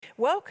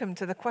Welcome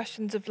to the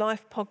Questions of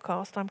Life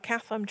podcast. I'm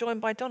Kath, I'm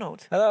joined by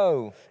Donald.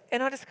 Hello.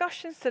 In our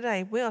discussions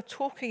today, we are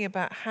talking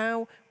about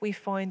how we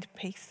find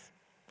peace.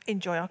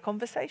 Enjoy our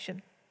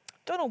conversation.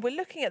 Donald, we're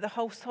looking at the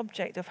whole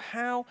subject of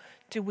how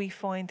do we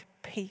find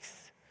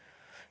peace.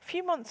 A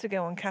few months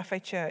ago on Cafe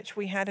Church,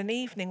 we had an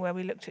evening where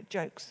we looked at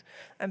jokes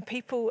and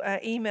people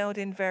emailed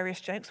in various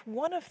jokes.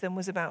 One of them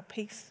was about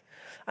peace.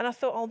 And I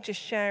thought I'll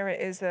just share it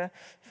as a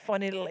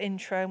funny little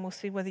intro and we'll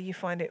see whether you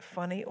find it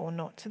funny or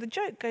not. So the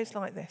joke goes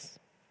like this.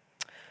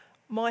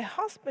 My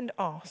husband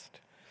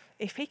asked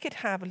if he could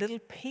have a little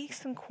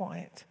peace and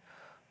quiet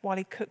while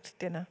he cooked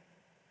dinner.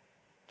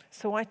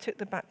 So I took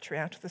the battery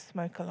out of the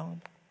smoke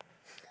alarm.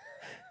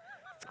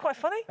 It's quite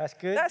funny. That's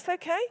good. That's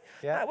okay.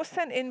 Yeah. That was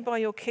sent in by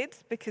your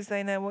kids because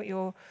they know what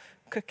your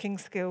cooking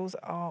skills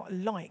are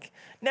like.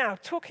 Now,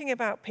 talking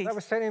about peace. That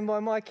was sent in by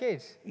my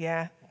kids.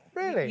 Yeah.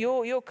 Really?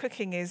 Your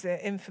cooking is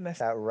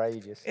infamous,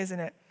 Outrageous.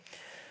 isn't it?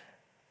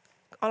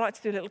 I like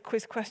to do a little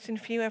quiz question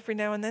for you every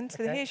now and then.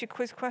 So here's your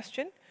quiz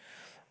question.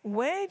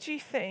 Where do you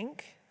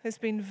think has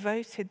been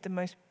voted the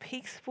most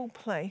peaceful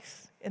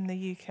place in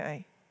the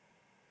UK?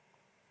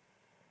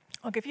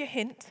 I'll give you a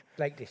hint.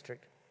 Lake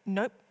District.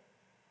 Nope.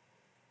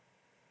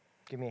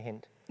 Give me a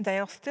hint. They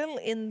are still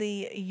in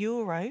the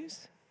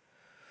Euros,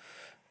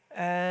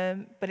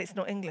 but it's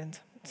not England.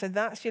 So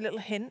that's your little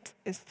hint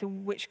as to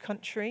which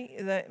country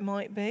that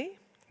might be.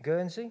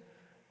 Guernsey?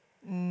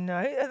 No.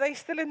 Are they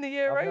still in the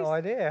Euros? I've no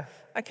idea.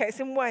 Okay, it's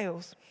in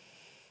Wales.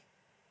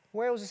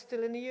 Wales is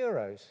still in the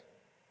Euros.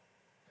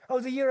 Oh,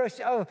 the Euros.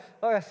 Oh,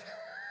 yes.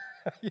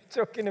 You're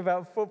talking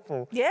about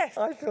football. Yes.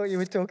 I thought you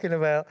were talking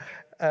about.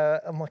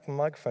 My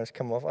microphone's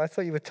come off. I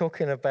thought you were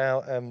talking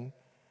about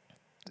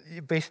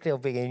still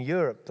being in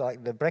Europe,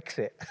 like the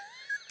Brexit.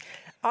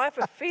 I have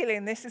a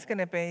feeling this is going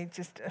to be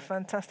just a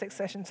fantastic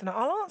session tonight.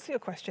 I'll answer your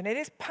question. It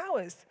is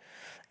Powys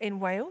in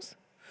Wales.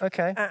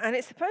 Okay. And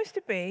it's supposed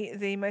to be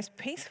the most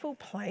peaceful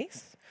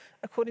place,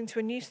 according to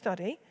a new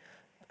study.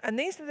 And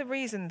these are the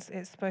reasons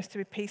it's supposed to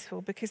be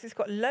peaceful, because it's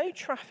got low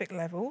traffic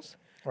levels,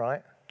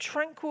 Right.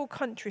 tranquil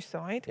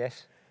countryside,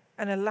 Yes.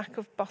 and a lack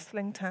of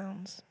bustling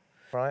towns.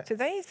 Right. So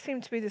they seem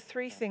to be the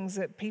three things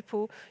that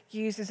people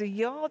use as a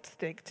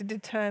yardstick to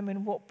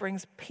determine what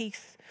brings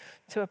peace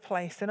to a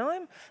place. And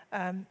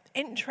I'm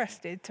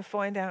interested to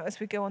find out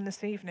as we go on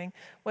this evening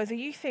whether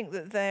you think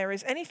that there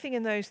is anything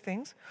in those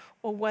things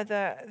or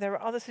whether there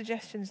are other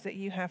suggestions that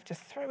you have to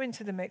throw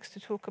into the mix to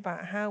talk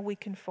about how we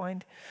can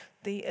find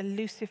the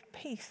elusive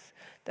peace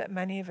that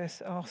many of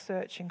us are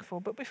searching for.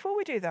 But before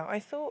we do that,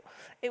 I thought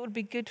it would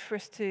be good for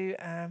us to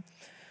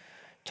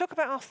talk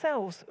about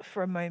ourselves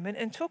for a moment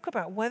and talk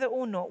about whether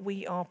or not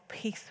we are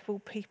peaceful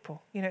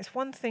people. You know, it's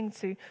one thing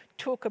to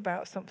talk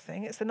about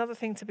something. It's another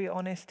thing to be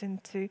honest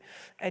and to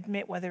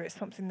admit whether it's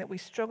something that we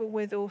struggle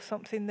with or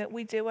something that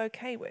we do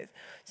okay with.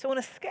 So on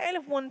a scale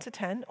of 1 to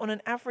 10, on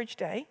an average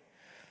day,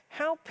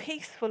 how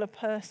peaceful a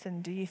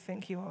person do you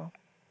think you are?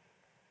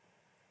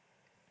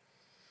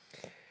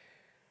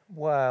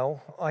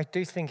 Well, I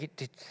do think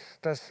it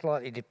does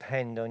slightly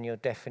depend on your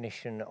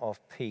definition of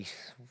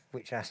peace,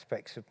 which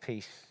aspects of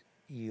peace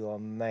you are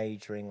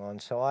majoring on.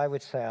 So I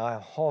would say I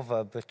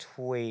hover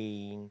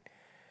between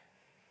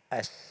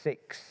a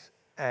 6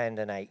 and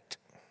an 8.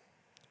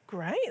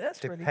 Great,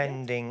 that's really good.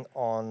 Depending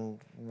on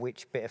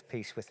which bit of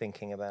peace we're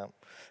thinking about.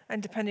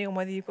 And depending on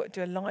whether you've got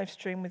to do a live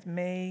stream with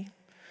me,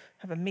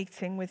 have a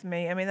meeting with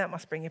me, I mean, that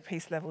must bring your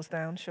peace levels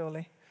down,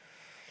 surely.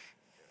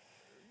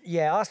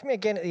 Yeah, ask me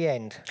again at the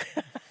end.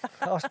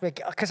 Ask me,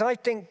 because I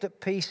think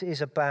that peace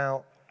is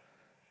about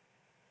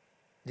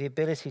the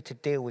ability to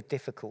deal with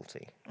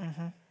difficulty.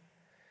 Mm-hmm.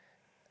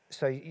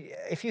 So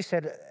if you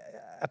said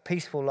a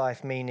peaceful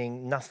life,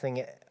 meaning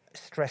nothing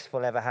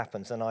stressful ever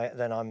happens, then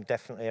I'm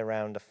definitely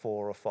around a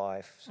 4 or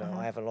 5. So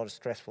I have a lot of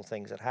stressful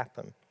things that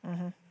happen.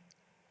 Mm-hmm.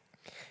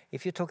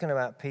 If you're talking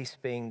about peace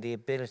being the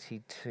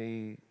ability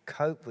to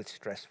cope with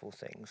stressful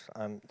things,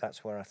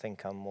 that's where I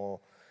think I'm more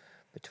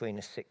between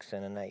a 6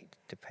 and an 8,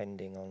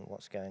 depending on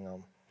what's going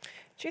on.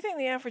 Do you think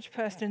the average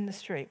person in the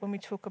street, when we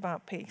talk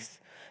about peace,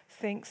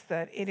 thinks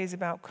that it is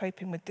about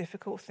coping with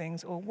difficult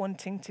things or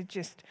wanting to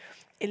just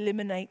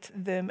eliminate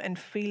them and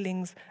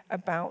feelings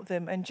about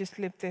them and just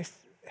live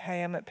this,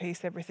 hey, I'm at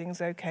peace,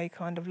 everything's okay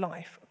kind of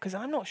life? Because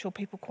I'm not sure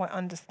people quite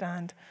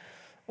understand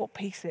what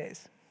peace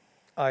is.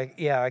 I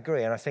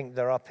agree. And I think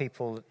there are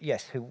people,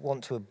 yes, who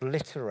want to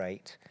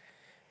obliterate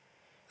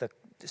the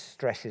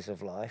stresses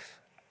of life,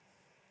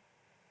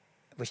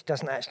 which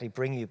doesn't actually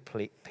bring you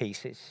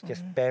peace. It's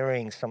just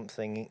burying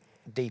something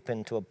deep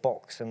into a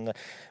box, and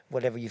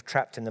whatever you've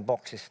trapped in the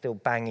box is still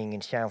banging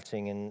and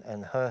shouting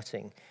and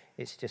hurting.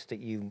 It's just that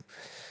you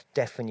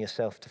deafen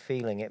yourself to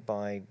feeling it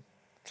by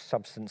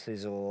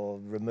substances or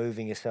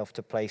removing yourself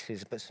to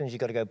places. But as soon as you've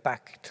got to go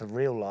back to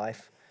real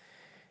life,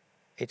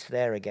 it's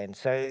there again.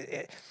 So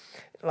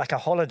like a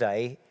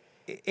holiday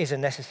is a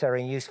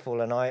necessary and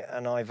useful, and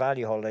I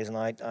value holidays,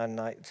 and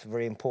it's a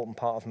very important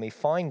part of me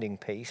finding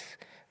peace.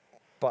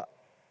 But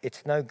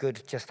it's no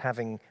good just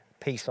having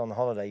peace on the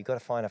holiday. You've got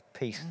to find a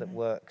peace that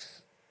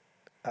works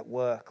at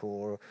work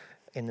or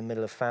in the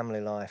middle of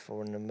family life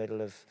or in the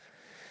middle of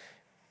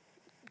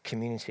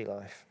community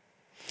life.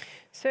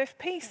 So if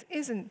peace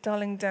isn't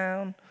dulling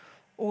down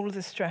all of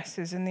the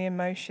stresses and the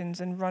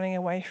emotions and running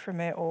away from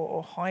it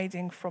or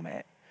hiding from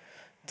it,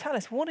 tell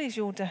us, what is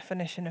your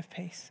definition of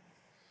peace?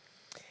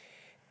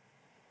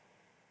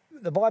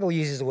 The Bible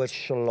uses the word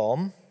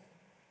shalom,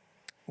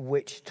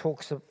 which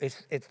talks of,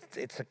 it's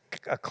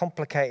a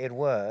complicated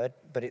word,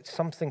 but it's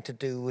something to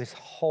do with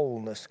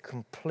wholeness,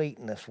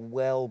 completeness,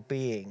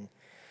 well-being.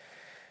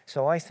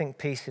 So I think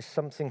peace is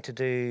something to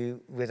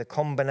do with a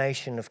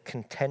combination of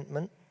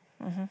contentment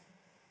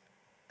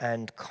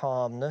and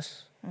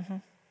calmness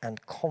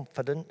and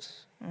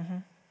confidence.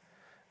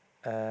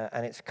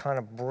 And it's kind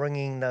of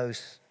bringing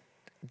those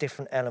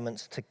different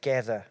elements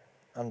together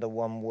under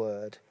one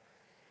word.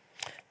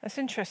 That's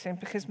interesting,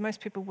 because most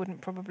people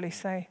wouldn't probably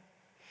say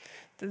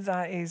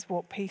that is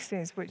what peace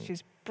is, which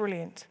is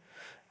brilliant,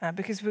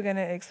 because we're going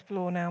to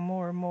explore now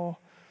more and more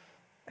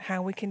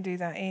how we can do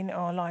that in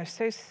our lives.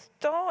 So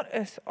start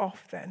us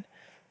off then.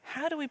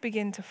 How do we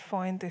begin to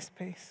find this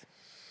peace?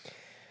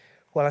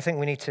 Well, I think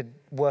we need to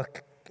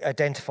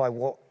identify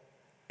what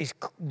is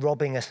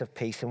robbing us of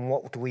peace and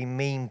what do we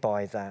mean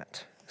by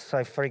that.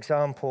 So, for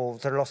example,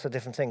 there are lots of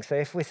different things. So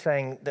if we're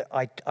saying that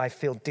I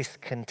feel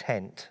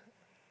discontent,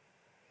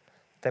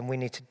 then we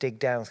need to dig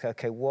down and say,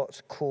 okay,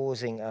 what's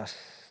causing us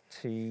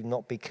to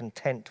not be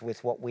content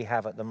with what we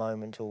have at the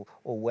moment or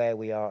where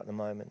we are at the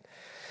moment?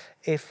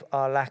 If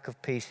our lack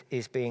of peace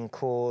is being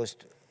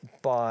caused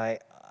by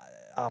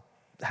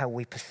how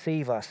we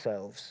perceive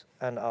ourselves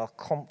and our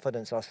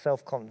confidence, our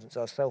self-confidence,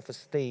 our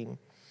self-esteem,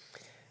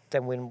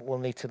 then we'll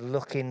need to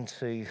look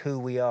into who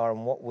we are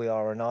and what we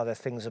are, and are there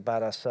things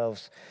about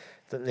ourselves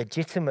that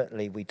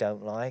legitimately we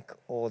don't like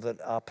or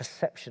that are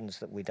perceptions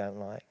that we don't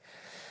like.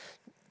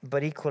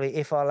 But equally,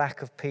 if our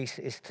lack of peace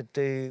is to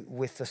do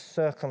with the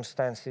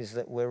circumstances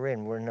that we're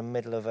in the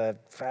middle of a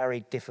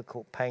very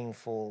difficult,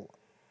 painful,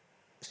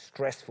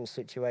 stressful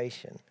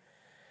situation,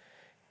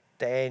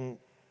 then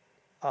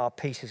our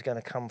peace is going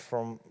to come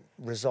from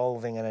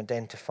resolving and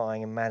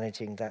identifying and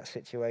managing that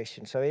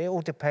situation. So it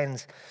all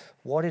depends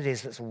what it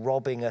is that's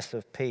robbing us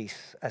of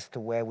peace as to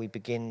where we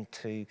begin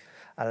to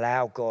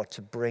allow God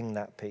to bring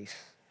that peace.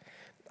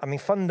 I mean,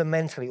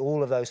 fundamentally,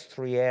 all of those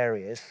three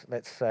areas,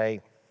 let's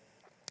say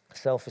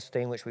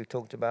self-esteem, which we've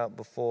talked about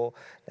before,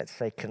 let's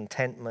say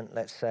contentment,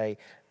 let's say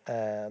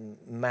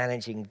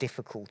managing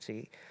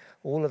difficulty,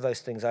 all of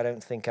those things I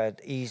don't think are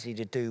easy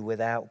to do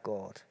without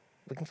God.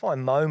 We can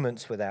find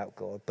moments without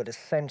God, but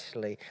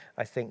essentially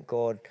I think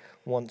God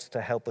wants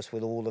to help us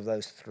with all of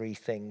those three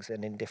things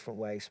and in different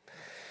ways.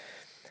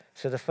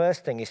 So the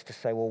first thing is to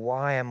say, well,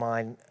 why am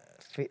I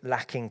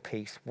lacking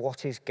peace?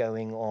 What is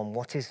going on?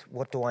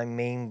 What do I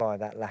mean by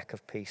that lack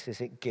of peace?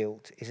 Is it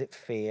guilt? Is it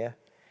fear?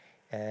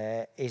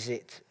 Is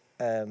it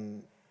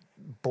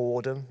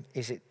boredom?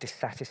 Is it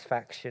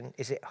dissatisfaction?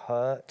 Is it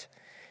hurt?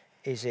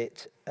 Is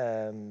it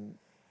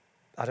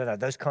I don't know,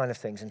 those kind of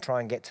things, and try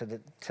and get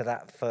to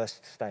that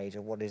first stage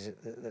of what is it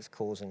that's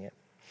causing it.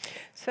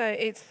 So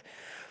it's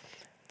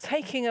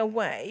taking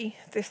away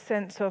this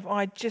sense of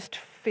I just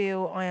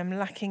feel I am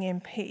lacking in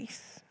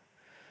peace,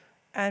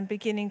 and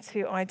beginning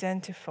to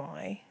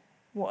identify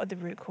what are the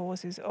root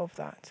causes of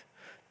that.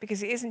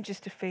 Because it isn't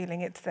just a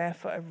feeling, it's there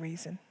for a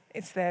reason.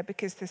 It's there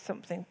because there's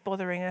something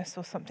bothering us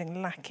or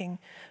something lacking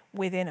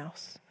within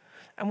us.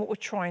 And what we're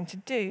trying to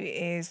do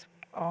is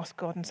ask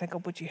God and say,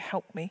 God, would you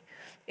help me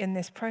in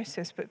this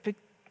process? But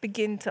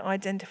begin to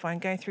identify and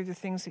go through the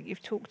things that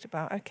you've talked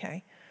about.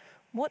 Okay,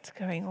 what's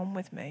going on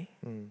with me?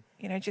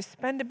 You know, just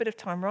spend a bit of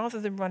time rather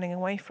than running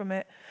away from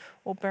it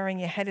or burying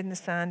your head in the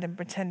sand and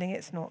pretending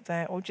it's not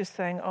there, or just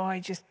saying, oh,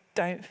 I just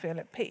don't feel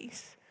at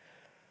peace.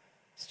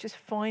 It's just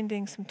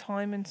finding some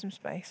time and some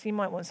space. You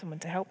might want someone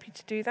to help you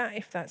to do that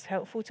if that's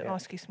helpful, to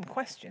ask you some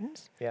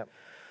questions. Yeah.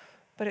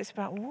 But it's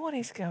about what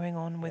is going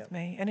on with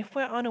me. And if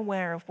we're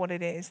unaware of what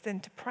it is, then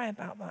to pray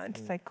about that and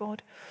to say,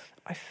 God,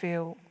 I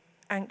feel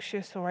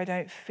anxious or I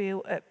don't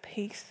feel at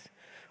peace.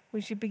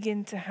 Would you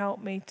begin to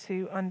help me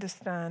to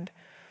understand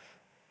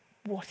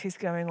what is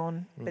going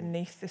on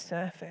beneath the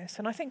surface?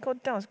 And I think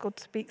God does. God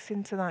speaks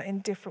into that in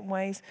different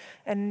ways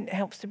and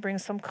helps to bring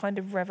some kind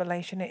of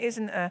revelation. It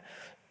isn't a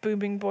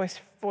booming voice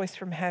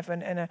from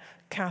heaven and a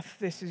Kath,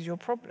 this is your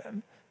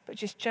problem. But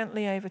just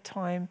gently over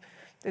time,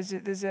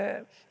 there's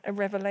a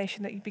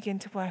revelation that you begin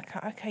to work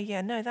out. Okay,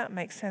 yeah, no, that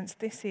makes sense.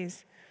 This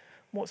is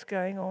what's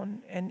going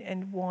on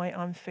and why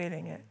I'm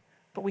feeling it.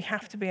 But we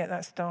have to be at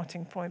that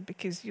starting point,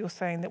 because you're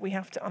saying that we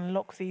have to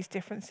unlock these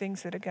different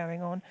things that are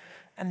going on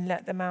and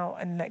let them out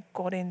and let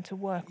God in to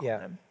work on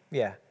them.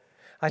 Yeah.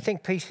 I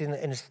think peace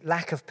in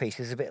lack of peace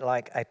is a bit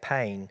like a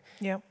pain.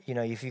 Yeah. You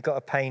know, if you've got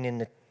a pain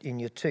in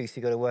your tooth,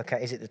 you've got to work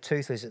out, is it the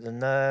tooth, is it the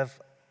nerve,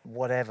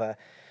 whatever.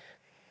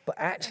 But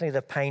actually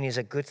the pain is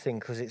a good thing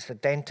because it's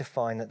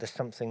identifying that there's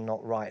something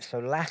not right. So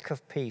lack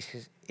of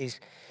peace is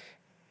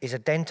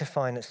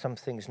identifying that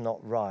something's not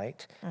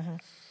right.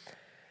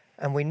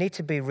 And we need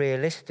to be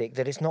realistic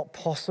that it's not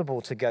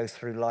possible to go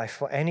through life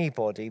for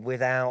anybody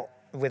without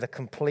with a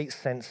complete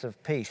sense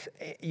of peace.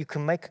 You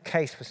can make a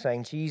case for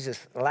saying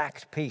Jesus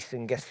lacked peace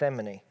in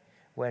Gethsemane,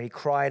 where he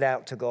cried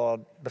out to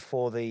God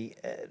before the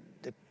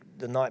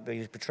night he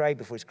was betrayed,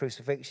 before his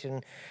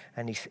crucifixion,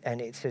 and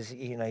it says,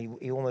 he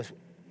almost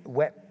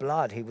wept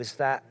blood. He was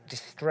that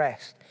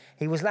distressed.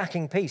 He was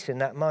lacking peace in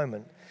that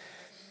moment.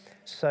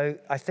 So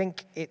I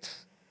think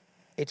it's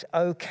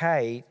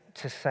okay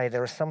to say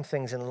there are some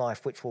things in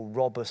life which will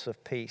rob us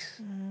of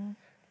peace. Mm.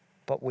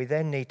 But we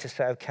then need to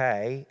say,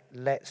 okay,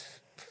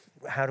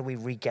 how do we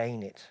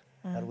regain it?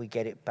 Mm. How do we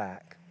get it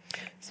back?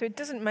 So it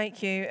doesn't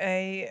make you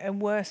a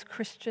worse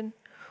Christian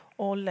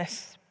or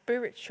less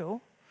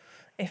spiritual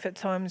if at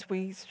times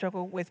we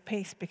struggle with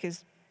peace,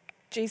 because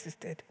Jesus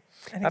did.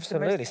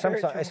 Absolutely.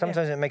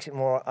 Sometimes it makes it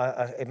more,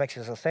 it makes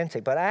us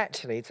authentic, but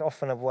actually it's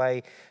often a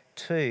way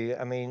to,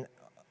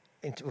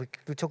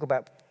 we talk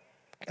about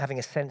having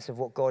a sense of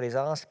what God is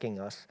asking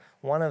us.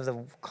 One of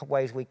the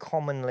ways we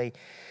commonly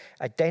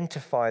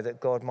identify that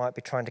God might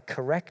be trying to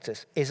correct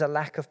us is a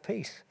lack of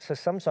peace. So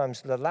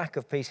sometimes the lack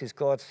of peace is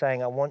God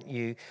saying, I want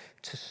you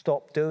to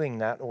stop doing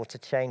that or to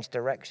change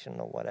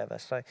direction or whatever.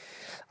 So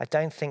I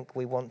don't think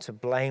we want to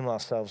blame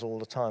ourselves all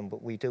the time,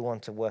 but we do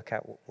want to work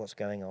out what's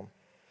going on.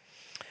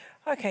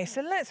 Okay, so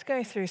let's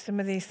go through some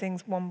of these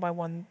things one by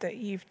one that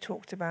you've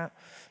talked about,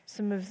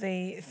 some of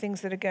the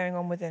things that are going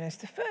on within us.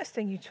 The first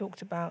thing you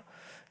talked about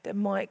that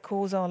might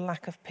cause our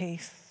lack of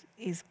peace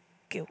is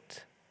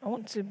guilt. I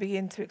want to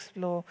begin to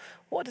explore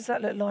what does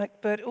that look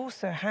like, but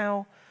also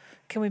how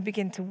can we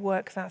begin to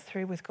work that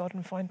through with God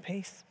and find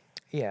peace?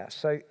 Yeah,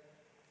 so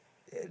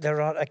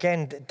there are,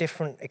 again,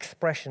 different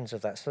expressions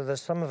of that. So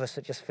there's some of us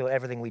that just feel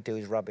everything we do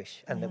is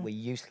rubbish and that we're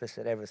useless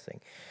at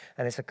everything.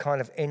 And it's a kind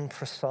of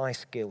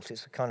imprecise guilt.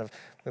 It's a kind of,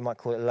 we might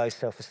call it low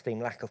self-esteem,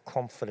 lack of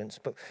confidence,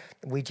 but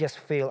we just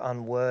feel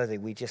unworthy.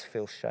 We just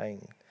feel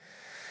shame.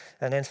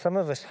 And then some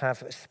of us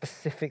have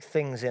specific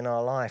things in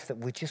our life that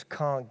we just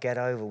can't get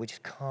over. We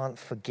just can't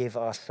forgive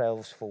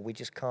ourselves for. We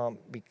just can't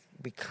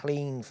be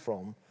clean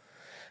from.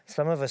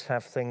 Some of us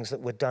have things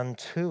that were done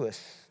to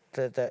us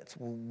that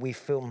we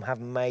feel have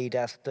made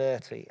us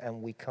dirty,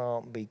 and we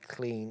can't be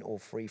clean or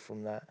free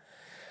from that.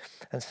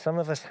 And some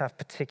of us have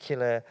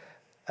particular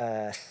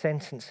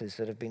sentences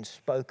that have been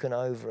spoken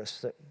over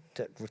us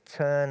that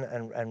return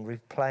and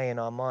replay in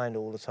our mind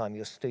all the time.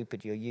 You're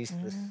stupid, you're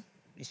useless,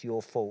 it's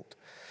your fault.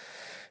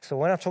 So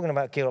when I'm talking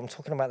about guilt, I'm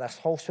talking about that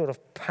whole sort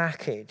of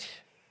package.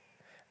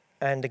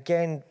 And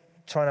again,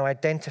 trying to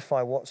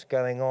identify what's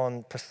going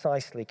on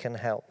precisely can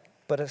help.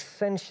 But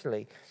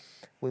essentially,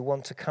 we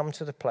want to come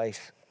to the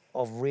place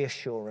of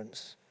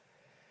reassurance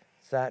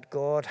that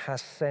God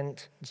has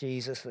sent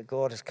Jesus, that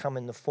God has come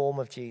in the form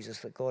of Jesus,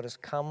 that God has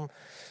come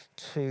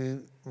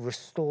to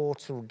restore,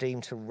 to redeem,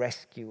 to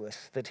rescue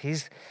us, that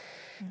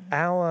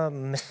our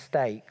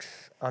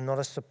mistakes are not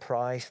a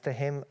surprise to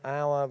him.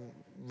 Our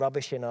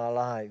rubbish in our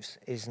lives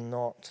is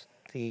not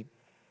him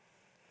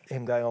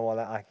going, oh,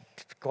 well,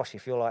 gosh,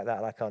 if you're like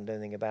that, I can't do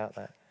anything about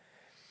that.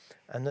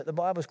 And that the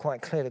Bible's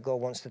quite clear that God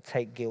wants to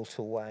take guilt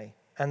away.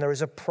 And there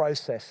is a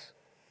process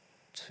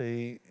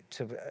to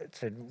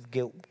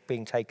guilt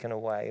being taken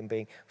away and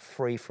being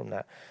free from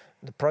that.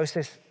 The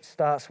process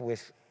starts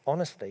with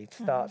honesty,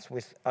 starts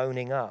with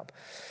owning up.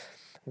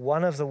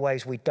 One of the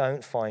ways we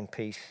don't find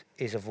peace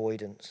is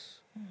avoidance.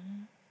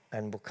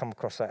 And we'll come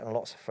across that in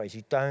lots of phrases.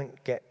 You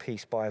don't get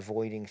peace by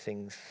avoiding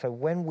things. So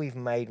when we've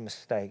made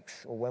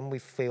mistakes or when we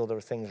feel there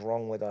are things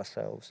wrong with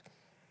ourselves,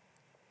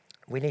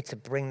 we need to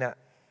bring that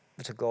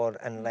to God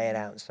and lay it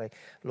out and say,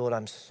 Lord,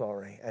 I'm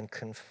sorry. And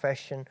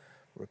confession,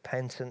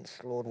 repentance,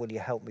 Lord, will you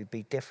help me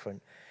be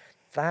different?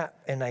 That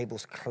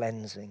enables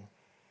cleansing.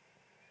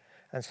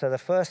 And so the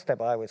first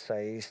step I would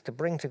say is to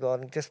bring to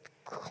God and just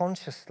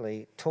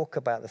consciously talk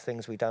about the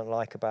things we don't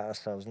like about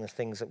ourselves and the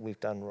things that we've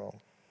done wrong.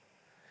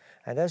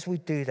 And as we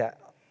do that,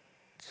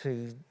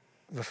 to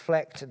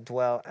reflect,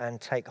 dwell,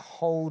 and take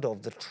hold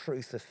of the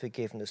truth of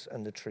forgiveness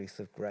and the truth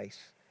of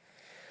grace.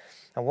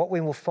 And what we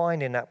will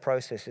find in that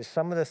process is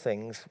some of the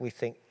things we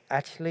think,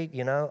 actually,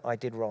 I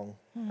did wrong.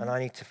 And I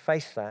need to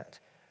face that.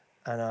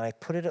 And I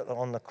put it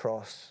on the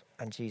cross,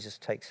 and Jesus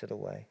takes it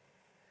away.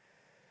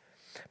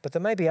 But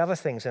there may be other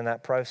things in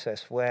that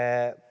process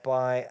where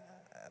by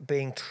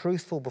being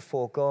truthful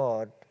before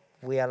God,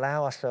 we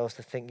allow ourselves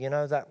to think,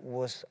 that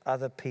was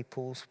other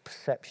people's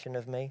perception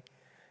of me.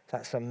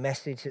 That's a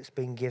message that's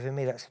been given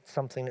me. That's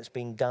something that's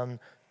been done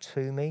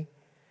to me.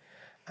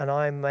 And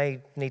I may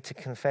need to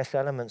confess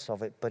elements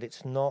of it, but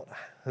it's not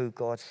who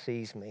God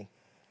sees me.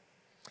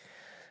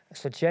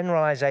 So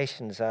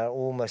generalizations are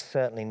almost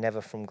certainly never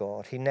from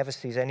God. He never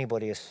sees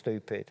anybody as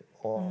stupid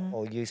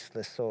or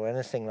useless or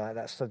anything like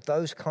that. So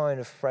those kind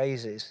of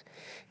phrases,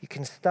 you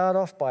can start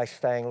off by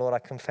saying, Lord, I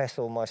confess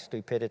all my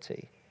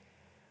stupidity.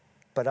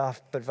 But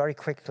very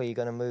quickly you're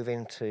going to move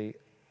into,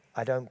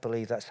 I don't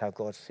believe that's how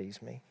God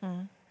sees me.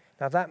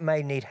 Now that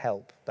may need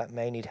help. That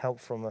may need help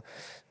from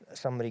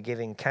somebody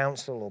giving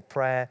counsel or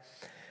prayer.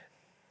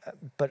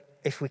 But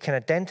if we can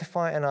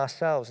identify it in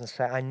ourselves and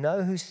say, I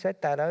know who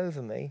said that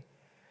over me,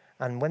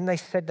 And when they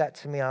said that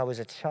to me, I was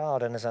a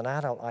child, and as an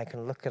adult, I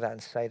can look at that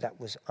and say that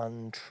was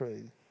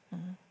untrue.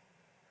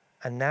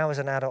 And now as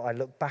an adult, I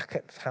look back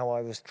at how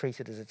I was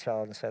treated as a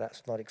child and say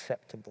that's not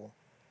acceptable.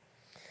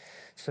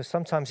 So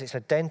sometimes it's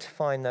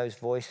identifying those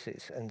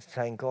voices and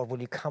saying, God, will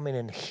you come in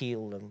and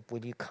heal them?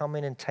 Will you come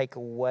in and take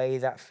away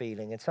that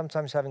feeling? And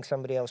sometimes having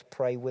somebody else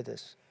pray with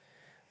us.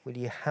 Will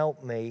you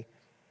help me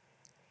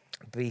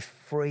be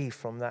free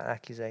from that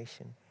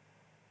accusation?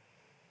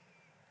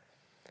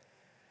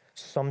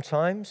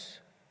 Sometimes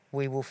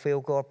we will feel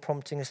God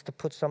prompting us to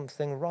put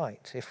something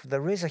right. If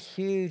there is a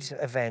huge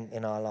event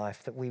in our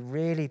life that we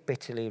really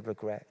bitterly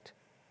regret,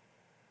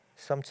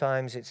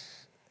 sometimes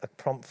it's a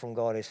prompt from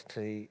God is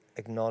to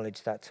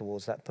acknowledge that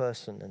towards that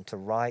person and to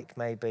write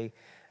maybe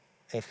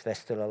if they're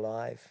still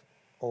alive,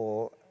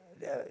 or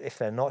if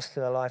they're not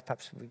still alive,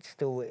 perhaps we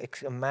still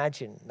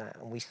imagine that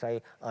and we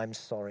say, I'm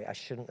sorry, I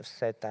shouldn't have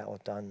said that or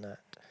done that.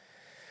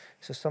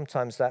 So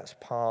sometimes that's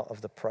part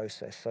of the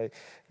process. So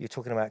you're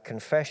talking about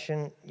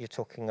confession, you're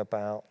talking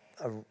about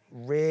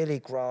really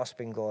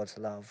grasping God's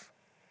love,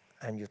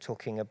 and you're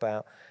talking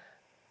about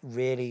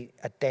really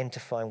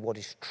identifying what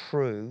is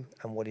true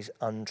and what is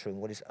untrue.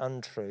 And what is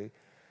untrue,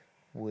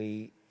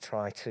 we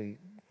try to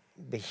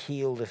be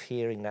healed of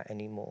hearing that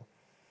anymore.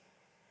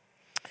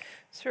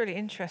 It's really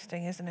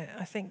interesting, isn't it?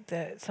 I think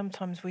that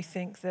sometimes we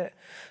think that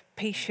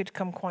peace should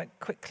come quite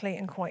quickly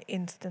and quite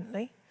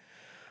instantly.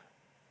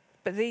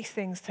 But these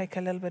things take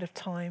a little bit of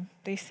time.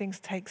 These things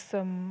take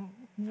some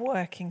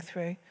working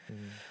through.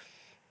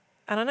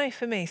 And I know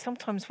for me,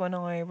 sometimes when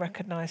I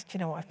recognise, you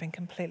know what, I've been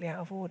completely out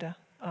of order,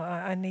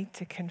 I need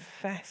to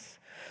confess,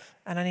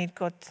 and I need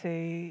God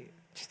to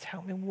just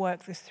help me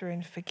work this through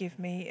and forgive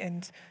me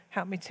and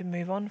help me to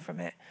move on from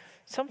it.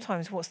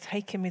 Sometimes what's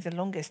taken me the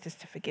longest is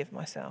to forgive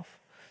myself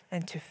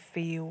and to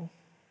feel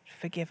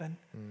forgiven.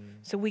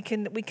 So we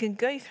can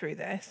go through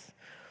this,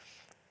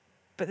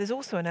 but there's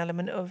also an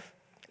element of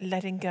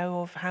letting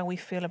go of how we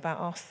feel about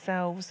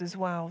ourselves as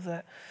well,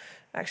 that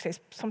actually it's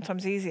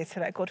sometimes easier to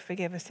let God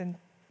forgive us than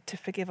to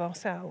forgive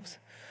ourselves.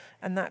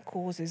 And that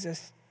causes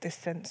us this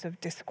sense of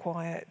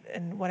disquiet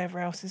and whatever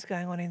else is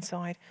going on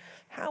inside.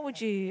 How would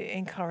you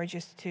encourage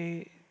us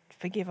to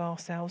forgive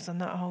ourselves on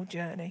that whole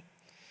journey?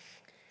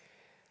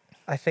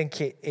 I think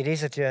it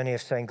is a journey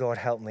of saying, God,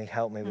 help me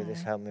with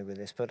this, help me with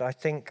this. But I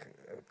think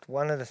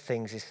one of the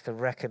things is to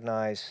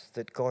recognize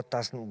that God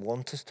doesn't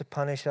want us to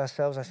punish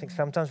ourselves. I think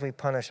sometimes we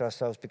punish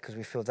ourselves because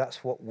we feel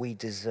that's what we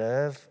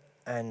deserve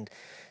and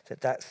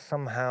that's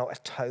somehow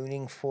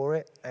atoning for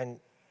it. And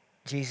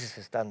Jesus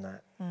has done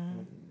that.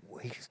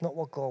 It's not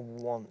what God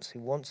wants. He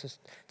wants us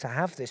to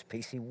have this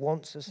peace. He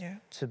wants us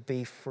to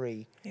be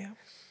free.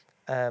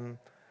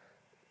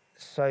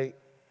 So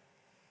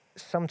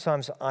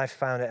sometimes I've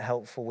found it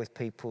helpful with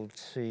people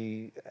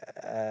to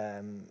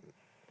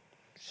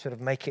sort of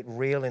make it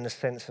real in the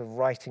sense of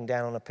writing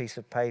down on a piece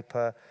of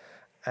paper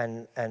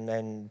and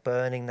then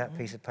burning that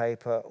piece of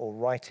paper, or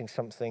writing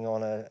something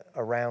on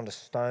around a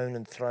stone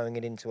and throwing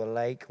it into a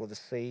lake or the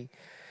sea.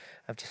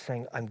 Of just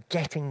saying, I'm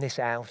getting this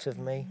out of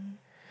me,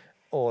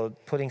 or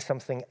putting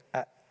something,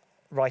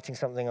 writing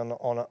something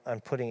on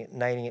and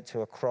nailing it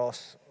to a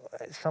cross.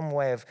 Some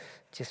way of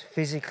just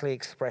physically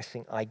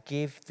expressing, I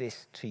give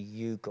this to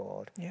you,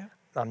 God.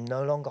 I'm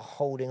no longer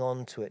holding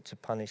on to it to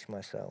punish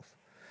myself.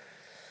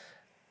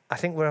 I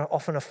think we're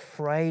often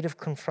afraid of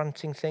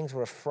confronting things.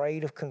 We're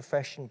afraid of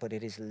confession, but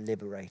it is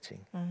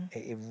liberating.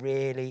 It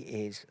really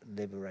is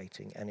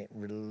liberating, and it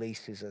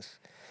releases us.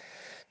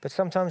 But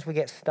sometimes we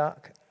get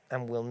stuck,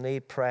 and we'll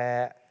need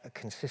prayer, a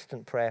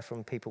consistent prayer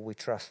from people we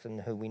trust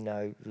and who we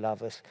know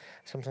love us.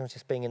 Sometimes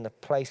just being in the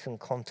place and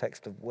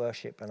context of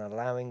worship and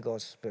allowing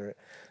God's Spirit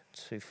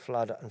to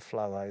flood and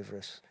flow over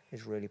us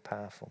is really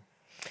powerful.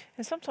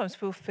 And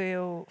sometimes we'll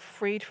feel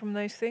freed from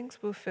those things.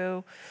 We'll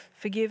feel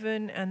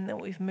forgiven and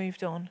that we've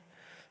moved on.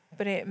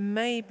 But it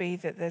may be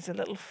that there's a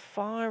little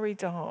fiery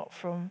dart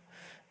from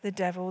the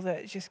devil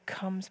that just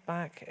comes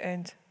back,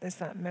 and there's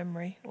that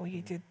memory, or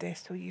you did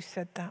this, or you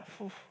said that.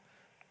 Are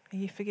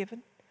you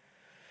forgiven?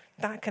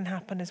 That can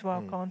happen as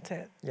well, can't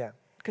it?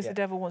 Because the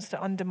devil wants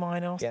to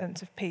undermine our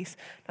sense of peace.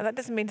 Now, that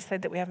doesn't mean to say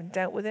that we haven't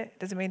dealt with it. It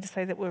doesn't mean to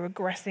say that we're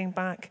regressing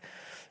back.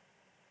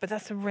 But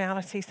that's a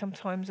reality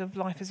sometimes of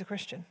life as a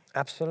Christian.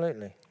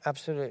 Absolutely.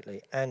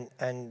 And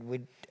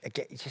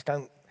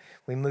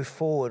we move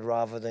forward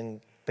rather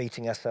than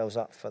beating ourselves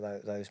up for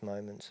those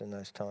moments and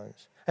those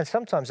times. And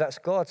sometimes that's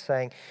God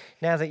saying,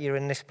 now that you're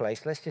in this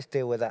place, let's just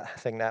deal with that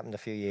thing that happened a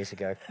few years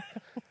ago.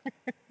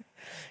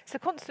 It's a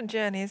constant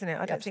journey, isn't it?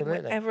 I don't think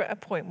we're ever at a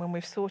point when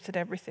we've sorted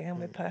everything and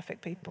we're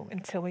perfect people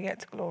until we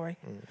get to glory.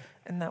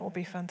 And that will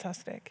be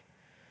fantastic.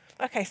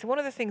 Okay, so one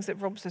of the things that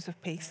robs us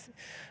of peace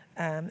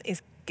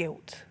is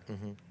guilt.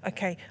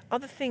 Okay,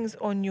 other things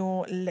on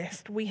your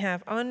list. We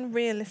have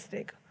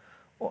unrealistic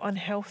or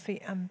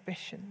unhealthy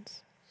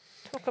ambitions.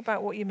 Talk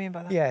about what you mean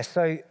by that. Yeah,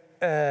 so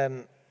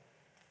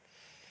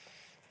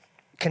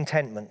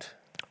contentment.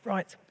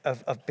 Right.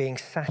 of being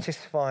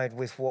satisfied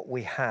with what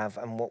we have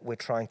and what we're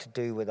trying to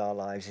do with our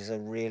lives is a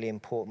really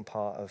important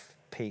part of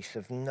peace,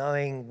 of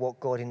knowing what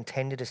God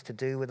intended us to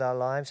do with our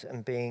lives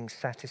and being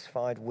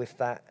satisfied with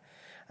that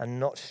and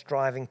not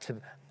striving to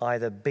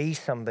either be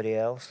somebody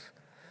else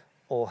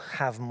or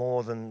have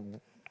more than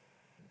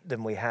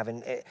we have.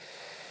 And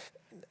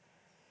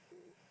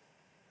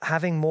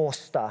having more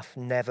stuff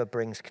never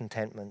brings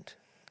contentment.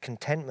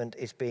 Contentment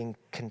is being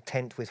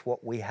content with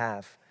what we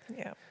have.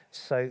 Yeah.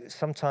 So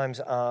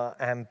sometimes our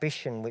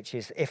ambition, which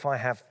is if I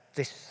have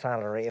this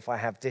salary, if I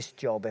have this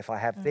job, if I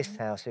have this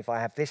house, if I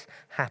have this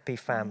happy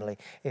family,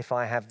 if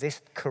I have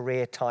this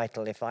career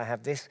title, if I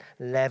have this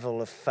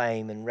level of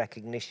fame and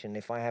recognition,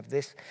 if I have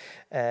this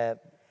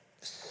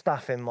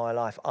stuff in my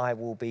life, I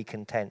will be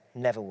content.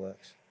 Never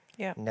works.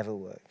 Yeah. Never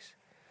works.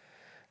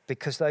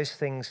 Because those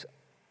things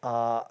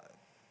are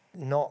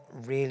not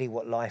really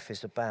what life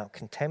is about.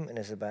 Contentment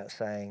is about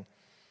saying,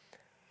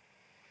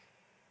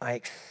 I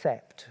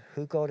accept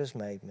who God has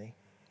made me,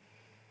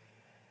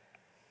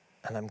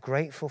 and I'm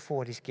grateful for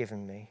what he's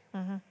given me,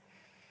 and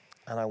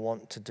I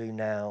want to do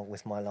now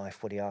with my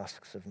life what he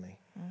asks of me.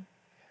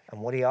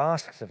 And what he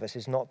asks of us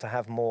is not to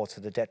have more to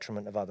the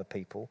detriment of other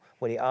people.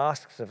 What he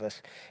asks of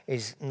us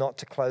is not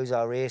to close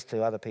our ears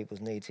to other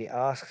people's needs. He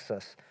asks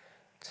us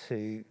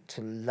to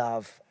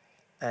love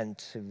and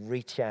to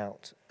reach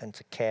out and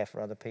to care for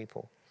other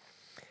people.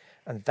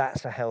 And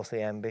that's a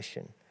healthy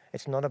ambition.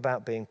 It's not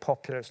about being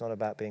popular. It's not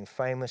about being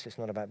famous. It's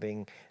not about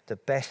being the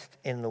best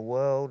in the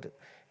world.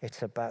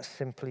 It's about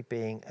simply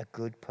being a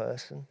good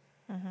person,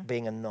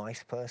 being a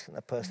nice person,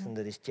 a person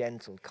that is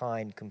gentle,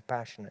 kind,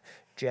 compassionate,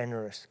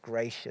 generous,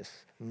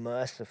 gracious,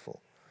 merciful.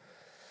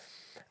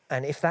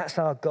 And if that's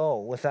our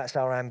goal, if that's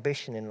our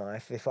ambition in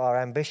life, if our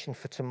ambition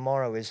for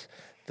tomorrow is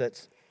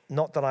that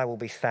not that I will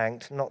be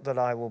thanked, not that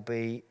I will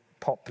be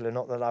popular,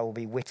 not that I will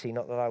be witty,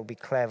 not that I will be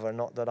clever,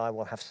 not that I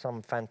will have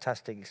some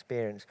fantastic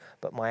experience,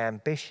 but my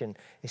ambition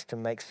is to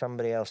make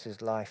somebody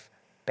else's life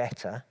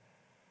better.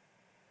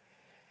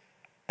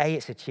 A,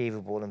 it's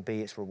achievable, and B,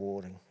 it's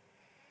rewarding.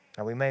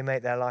 And we may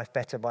make their life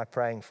better by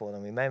praying for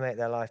them. We may make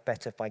their life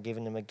better by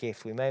giving them a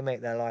gift. We may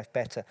make their life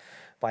better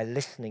by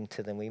listening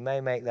to them. We may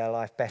make their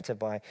life better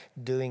by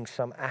doing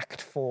some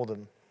act for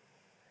them.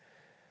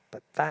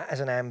 But that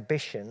as an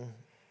ambition,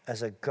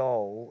 as a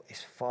goal,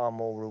 is far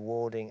more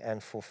rewarding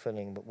and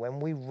fulfilling. But when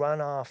we run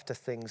after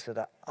things that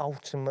are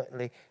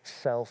ultimately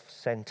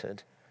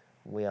self-centered,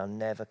 we are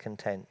never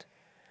content.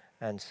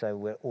 And so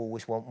we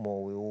always want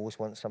more. We always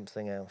want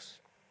something else.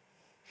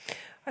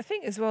 I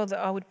think as well that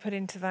I would put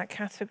into that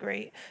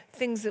category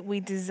things that we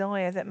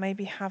desire that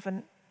maybe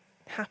haven't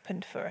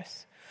happened for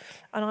us.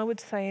 And I would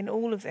say in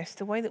all of this,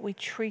 the way that we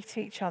treat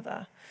each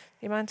other,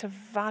 the amount of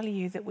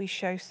value that we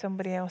show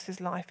somebody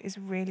else's life is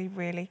really,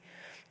 really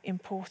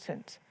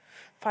important.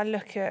 If I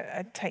look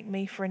at, take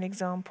me for an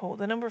example,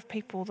 the number of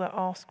people that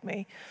ask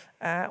me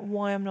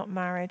why I'm not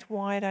married,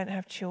 why I don't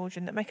have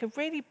children, that make a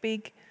really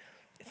big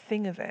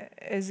thing of it,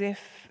 as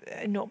if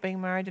not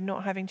being married and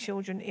not having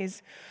children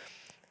is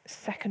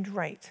second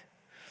rate.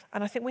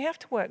 And I think we have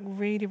to work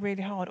really,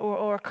 really hard.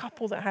 Or a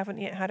couple that haven't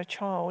yet had a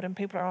child and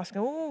people are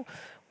asking, oh,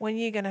 when are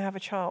you going to have a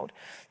child?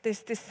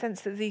 There's this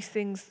sense that these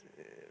things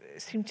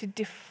seem to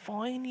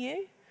define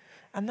you.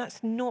 And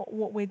that's not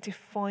what we're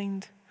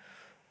defined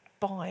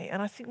by. And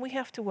I think we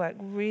have to work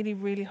really,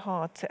 really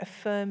hard to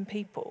affirm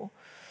people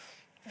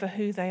for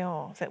who they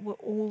are, that we're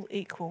all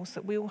equals,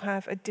 that we all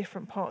have a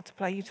different part to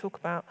play. You talk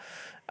about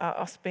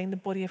us being the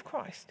body of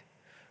Christ.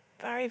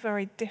 Very,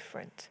 very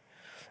different.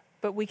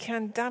 But we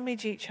can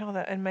damage each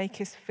other and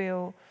make us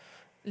feel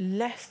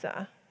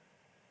lesser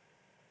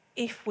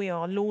if we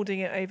are lording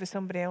it over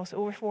somebody else,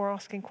 or if we're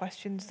asking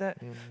questions that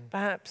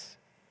perhaps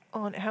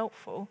aren't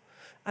helpful.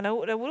 And I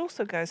would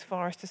also go as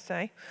far as to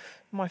say,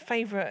 my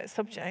favourite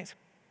subject,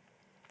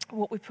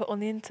 what we put on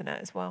the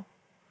internet as well.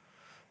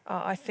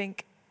 I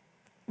think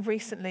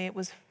recently it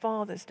was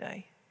Father's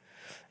Day.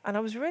 And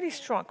I was really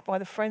struck by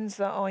the friends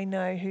that I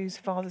know whose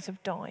fathers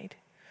have died.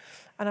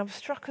 And I was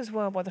struck as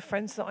well by the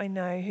friends that I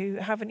know who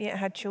haven't yet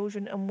had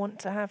children and want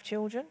to have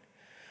children.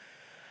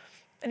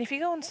 And if you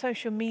go on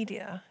social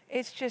media,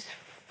 it's just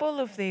full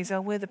of these,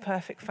 we're the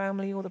perfect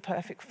family, or the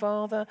perfect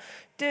father,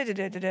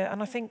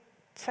 And I think,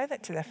 say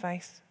that to their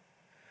face.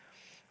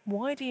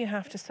 Why do you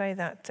have to say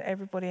that to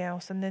everybody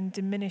else and then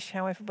diminish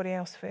how everybody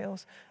else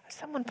feels?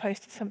 Someone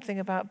posted something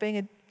about being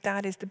a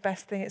dad is the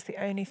best thing, it's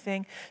the only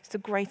thing, it's the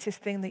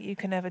greatest thing that you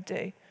can ever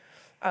do.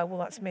 Oh, well,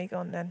 that's me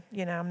gone then.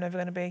 I'm never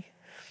going to be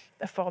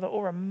a father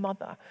or a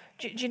mother.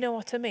 Do you know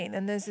what I mean?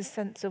 And there's this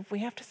sense of we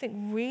have to think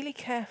really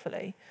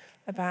carefully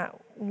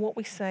about what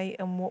we say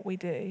and what we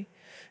do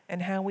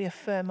and how we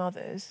affirm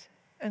others.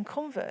 And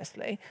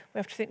conversely, we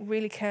have to think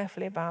really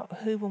carefully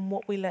about who and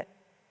what we let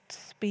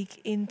speak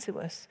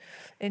into us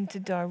and to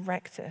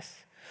direct us.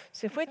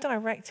 So if we're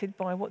directed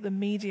by what the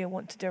media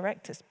want to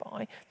direct us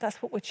by,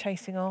 that's what we're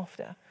chasing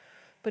after.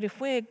 But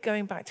if we're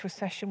going back to a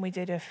session we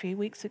did a few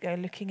weeks ago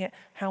looking at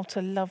how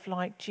to love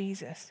like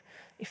Jesus,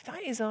 if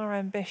that is our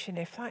ambition,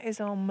 if that is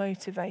our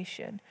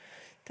motivation,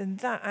 then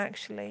that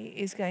actually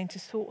is going to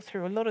sort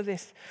through a lot of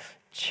this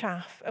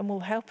chaff and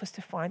will help us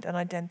to find an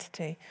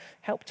identity,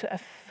 help to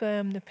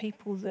affirm the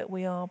people that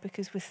we are,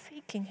 because we're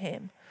seeking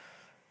him.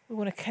 We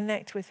want to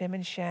connect with him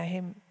and share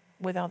him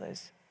with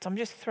others. So I'm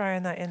just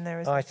throwing that in there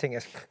as I think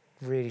it's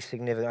really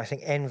significant. I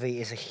think envy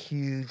is a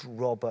huge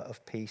robber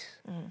of peace.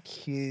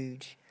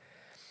 Huge.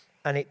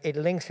 And it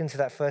links into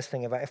that first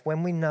thing about if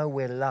when we know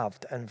we're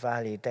loved and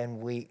valued, then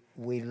we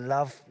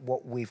love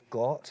what we've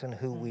got and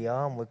who we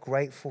are, and we're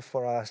grateful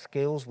for our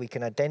skills. We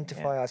can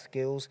identify our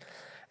skills,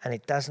 and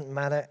it doesn't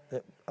matter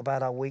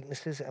about our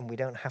weaknesses, and we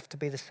don't have to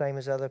be the same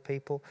as other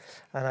people.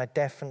 And I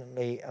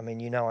definitely, I mean,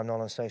 you know I'm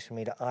not on social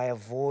media. I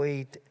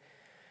avoid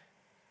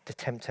the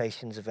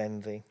temptations of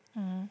envy,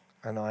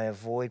 and I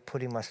avoid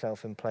putting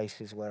myself in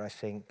places where I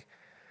think,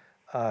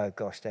 oh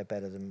gosh, they're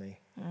better than me.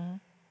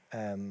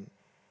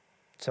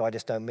 So I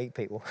just don't meet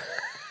people.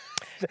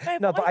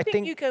 No, but I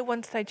think you go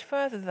one stage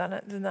further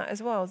than that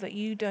as well, that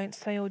you don't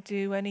say or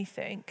do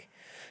anything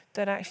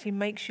that actually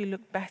makes you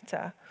look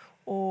better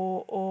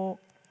or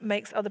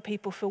makes other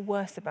people feel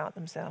worse about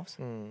themselves.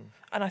 And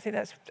I think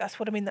that's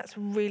what I mean. That's a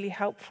really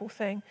helpful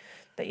thing,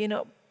 that you're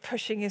not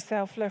pushing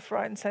yourself left,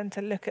 right and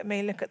centre. Look at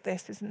me, look at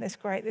this. Isn't this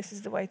great? This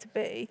is the way to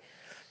be.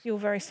 You're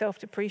very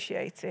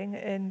self-depreciating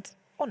and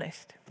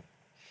honest.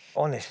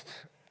 Honest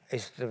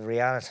is the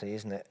reality,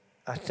 isn't it?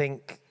 I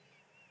think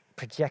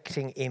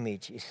projecting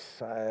image is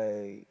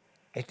so...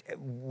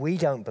 we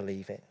don't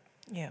believe it.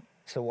 Yeah.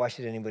 So why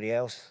should anybody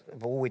else?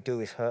 All we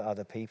do is hurt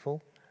other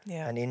people.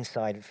 Yeah. And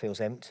inside it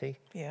feels empty.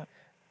 Yeah.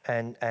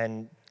 And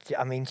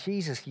I mean,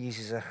 Jesus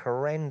uses a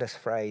horrendous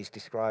phrase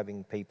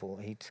describing people.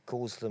 He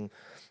calls them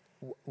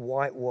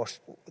whitewashed.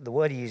 The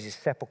word he uses is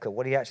sepulchre.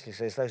 What he actually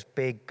says, those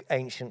big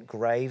ancient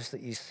graves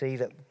that you see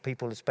that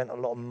people have spent a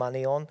lot of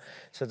money on.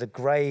 So the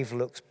grave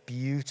looks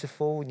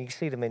beautiful, and you can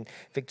see them in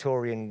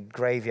Victorian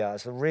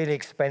graveyards, the really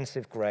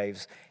expensive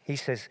graves. He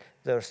says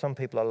there are some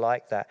people are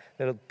like that.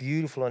 They look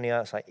beautiful on the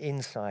outside.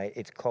 Inside,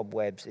 it's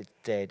cobwebs, it's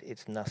dead,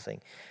 it's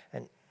nothing.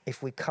 And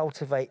if we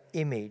cultivate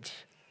image,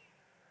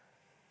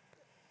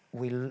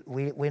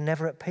 we're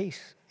never at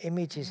peace.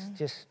 Image is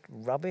just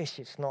rubbish.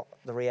 It's not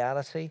the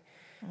reality.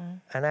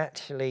 And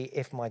actually,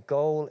 if my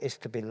goal is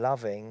to be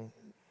loving,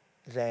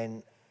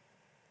 then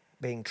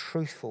being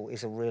truthful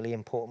is a really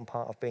important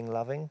part of being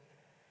loving.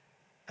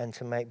 And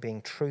to make being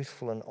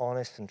truthful and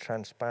honest and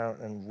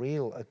transparent and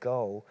real a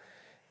goal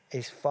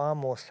is far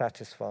more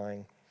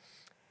satisfying.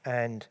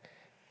 And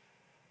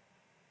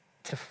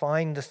to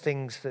find the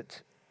things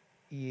that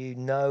you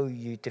know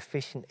you're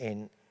deficient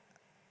in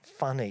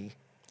funny,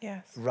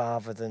 Yes.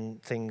 rather than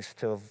things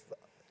to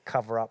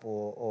cover up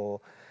or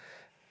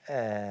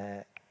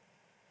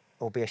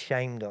be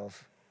ashamed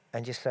of,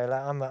 and just say,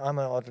 like, I'm an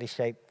oddly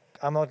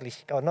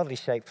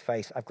shaped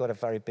face. I've got a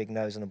very big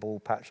nose and a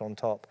bald patch on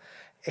top.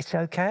 It's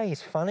okay.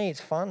 It's funny.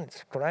 It's fun.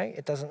 It's great.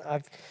 It doesn't.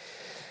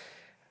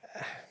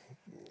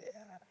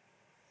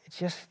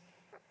 Just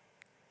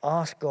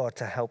ask God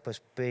to help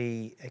us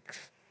be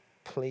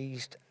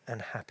pleased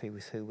and happy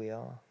with who we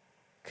are,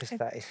 because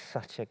that is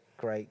such a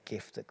great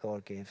gift that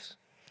God gives.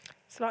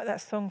 It's like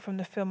that song from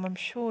the film, I'm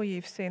sure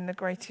you've seen, The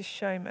Greatest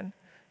Showman.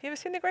 You ever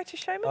seen The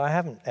Greatest Showman? I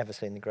haven't ever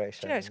seen The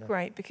Greatest Showman. You know, it's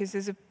great because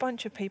there's a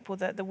bunch of people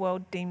that the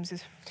world deems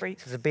as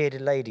freaks. It's a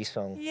bearded lady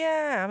song.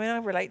 Yeah, I mean, I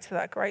relate to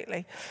that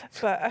greatly.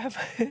 But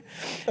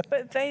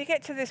but they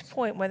get to this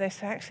point where they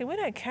say, actually, we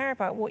don't care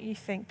about what you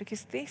think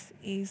because this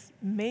is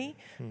me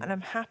and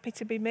I'm happy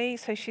to be me.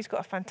 So she's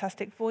got a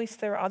fantastic voice.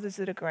 There are others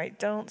that are great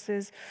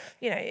dancers.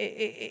 You know,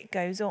 it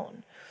goes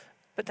on.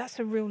 But that's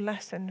a real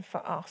lesson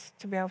for us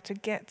to be able to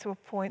get to a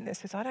point that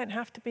says, I don't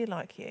have to be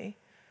like you.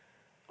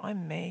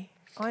 I'm me.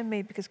 I'm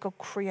me because God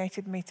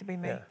created me to be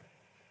me. Yeah,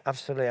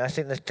 absolutely. I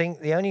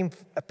think the only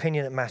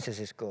opinion that matters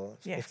is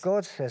God's. Yes. If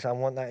God says, I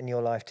want that in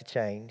your life to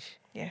change,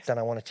 Yes. then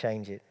I want to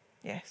change it.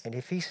 Yes. And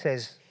if he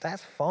says,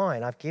 that's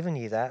fine, I've given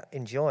you that,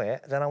 enjoy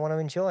it, then I want to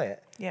enjoy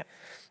it. Yeah.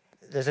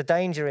 There's a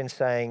danger in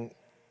saying,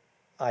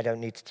 I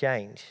don't need to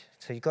change.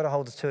 So you've got to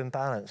hold the two in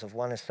balance of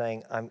one is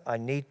saying,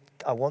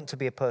 I want to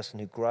be a person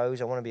who grows,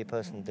 I want to be a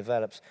person who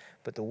develops,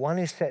 but the one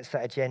who sets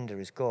that agenda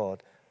is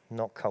God,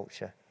 not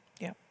culture.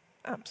 Yeah,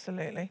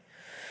 absolutely.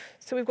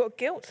 So we've got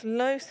guilt,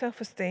 low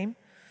self-esteem,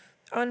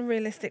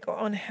 unrealistic or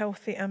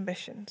unhealthy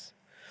ambitions.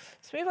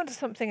 So move on to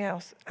something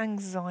else,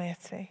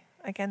 anxiety.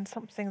 Again,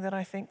 something that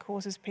I think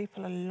causes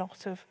people a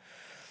lot of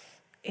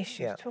issues.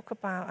 Yeah. Talk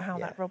about how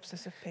Yeah. that robs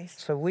us of peace.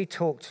 So we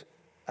talked,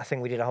 I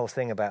think we did a whole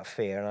thing about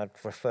fear, and I'd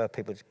refer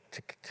people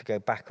to go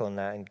back on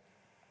that and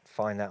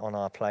find that on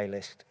our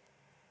playlist.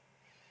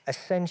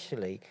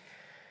 Essentially,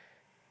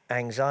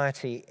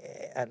 anxiety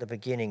at the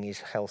beginning is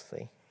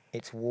healthy.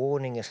 It's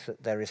warning us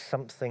that there is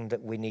something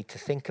that we need to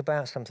think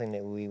about, something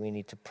that we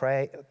need to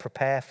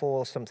prepare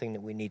for, something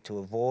that we need to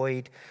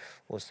avoid,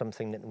 or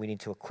something that we need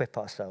to equip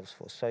ourselves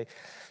for. So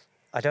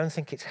I don't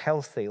think it's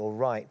healthy or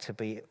right to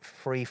be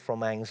free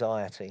from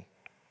anxiety.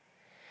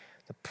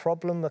 The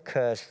problem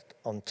occurs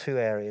on two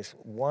areas.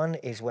 One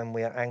is when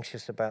we are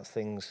anxious about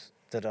things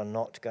that are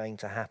not going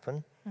to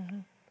happen,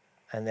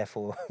 and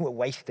therefore we're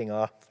wasting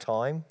our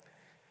time.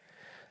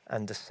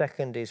 And the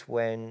second is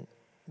when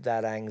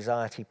that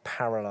anxiety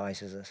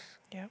paralyzes us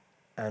Yeah.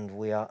 and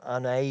we are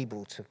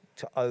unable to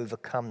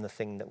overcome the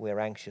thing that we're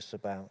anxious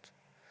about.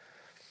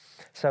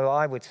 So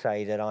I would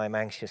say that I'm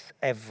anxious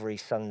every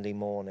Sunday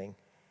morning.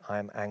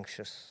 I'm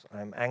anxious.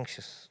 I'm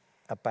anxious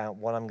about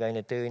what I'm going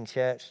to do in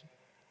church,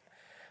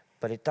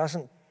 but it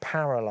doesn't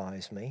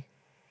paralyze me.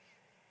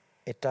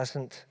 It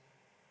doesn't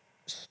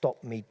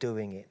stop me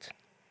doing it,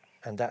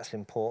 and that's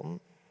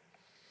important.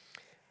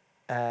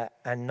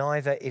 And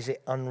neither is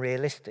it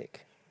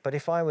unrealistic. But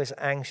if I was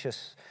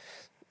anxious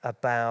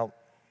about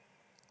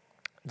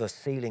the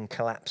ceiling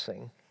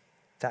collapsing,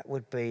 that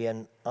would be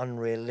an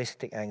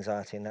unrealistic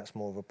anxiety, and that's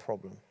more of a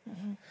problem.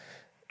 Mm-hmm.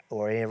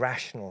 Or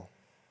irrational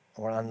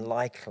or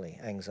unlikely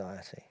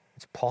anxiety.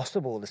 It's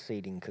possible the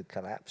ceiling could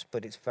collapse,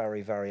 but it's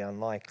very, very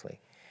unlikely.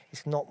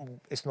 It's not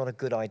a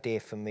good idea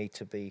for me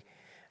to be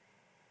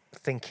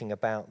thinking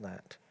about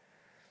that.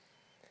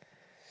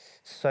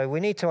 So we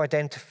need to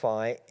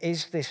identify,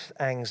 is this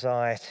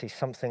anxiety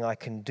something I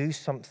can do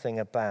something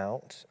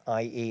about,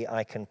 i.e.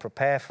 I can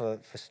prepare for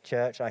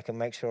church, I can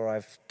make sure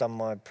I've done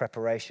my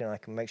preparation, I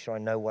can make sure I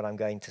know what I'm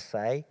going to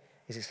say.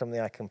 Is it something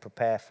I can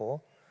prepare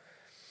for?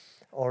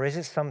 Or is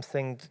it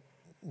something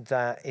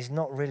that is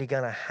not really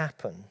going to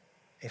happen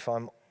if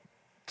I'm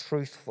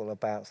truthful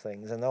about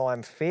things? And though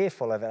I'm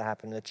fearful of it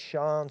happening, the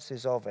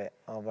chances of it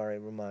are very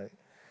remote.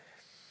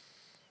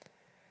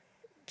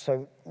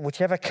 So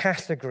whichever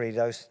category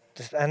those,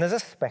 and there's a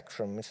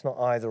spectrum, it's not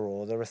either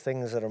or. There are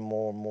things that are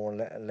more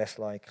less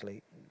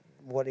likely.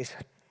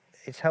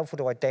 It's helpful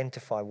to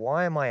identify,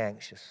 why am I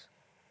anxious?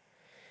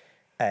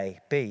 A.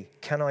 B,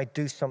 can I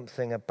do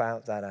something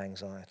about that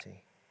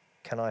anxiety?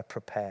 Can I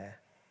prepare?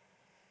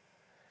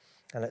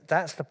 And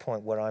that's the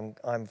point where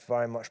I'm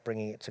very much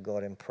bringing it to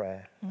God in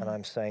prayer. And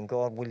I'm saying,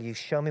 God, will you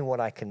show me what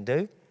I can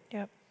do?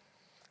 Yep.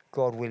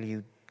 God, will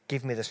you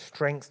give me the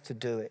strength to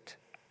do it?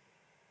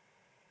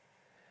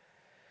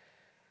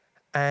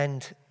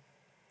 And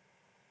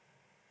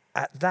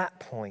at that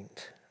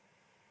point,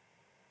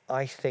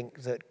 I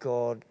think that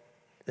God,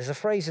 there's a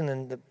phrase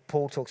that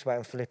Paul talks about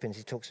in Philippians.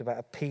 He talks about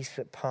a peace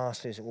that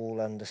passes all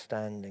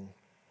understanding.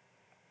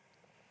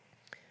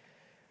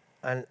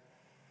 And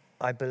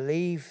I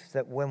believe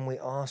that when we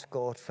ask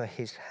God for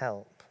his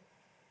help,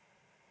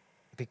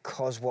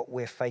 because what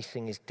we're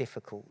facing is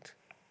difficult,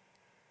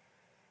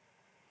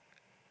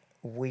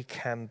 we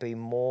can be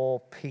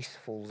more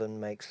peaceful than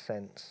makes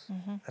sense.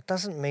 Mm-hmm. That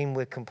doesn't mean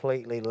we're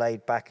completely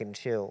laid back and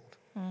chilled.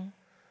 Mm.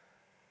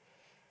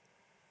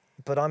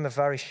 But I'm a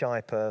very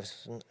shy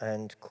person,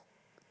 and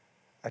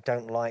I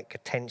don't like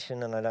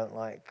attention, and I don't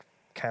like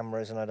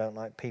cameras, and I don't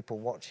like people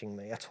watching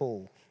me at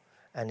all.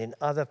 And in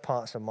other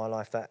parts of my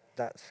life,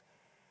 that's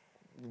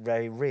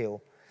very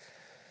real.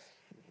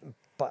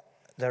 But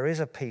there is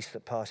a peace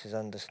that passes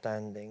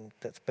understanding,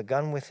 that's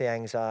begun with the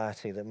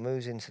anxiety, that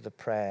moves into the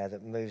prayer,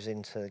 that moves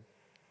into,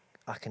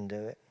 I can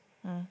do it.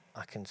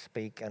 I can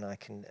speak and I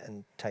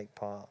can take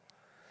part.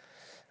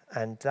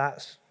 And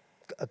that's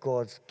a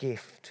God's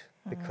gift,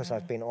 because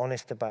I've been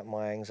honest about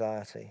my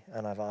anxiety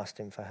and I've asked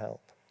him for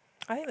help.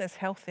 I think that's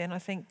healthy, and I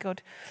think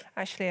God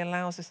actually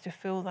allows us to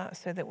feel that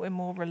so that we're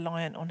more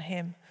reliant on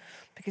him.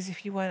 Because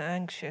if you weren't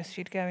anxious,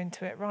 you'd go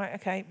into it, right,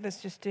 okay,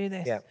 let's just do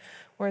this. Yeah.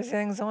 Whereas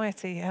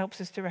anxiety helps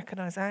us to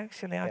recognise,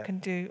 actually, I can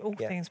do all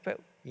things, but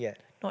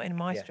not in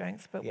my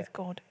strength, but with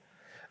God.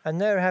 And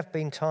there have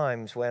been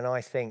times when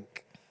I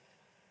think,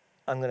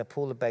 I'm going to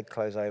pull the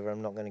bedclothes over,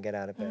 I'm not going to get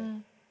out of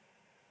bed.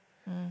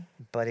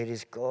 But it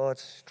is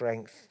God's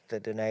strength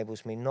that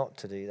enables me not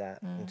to do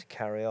that and to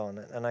carry on.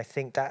 And I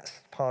think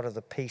that's part of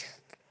the peace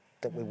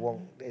that we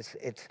want. It's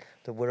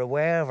that we're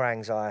aware of our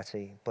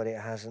anxiety, but it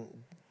hasn't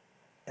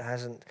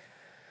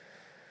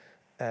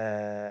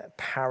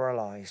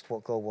paralyzed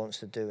what God wants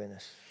to do in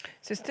us.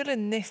 So still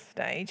in this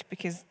stage,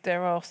 because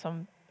there are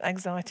some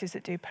anxieties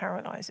that do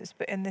paralyze us,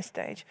 but in this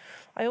stage,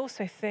 I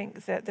also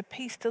think that the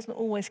peace doesn't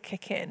always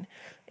kick in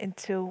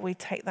until we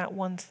take that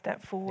one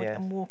step forward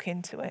and walk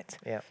into it.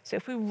 Yeah. So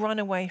if we run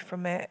away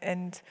from it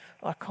and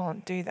I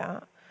can't do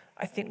that,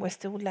 I think we're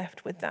still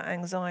left with that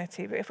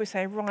anxiety. But if we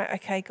say, right,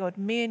 okay, God,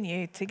 me and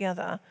you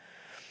together.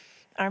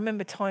 I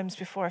remember times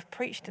before I've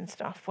preached and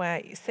stuff where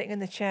you're sitting in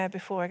the chair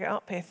before I get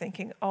up here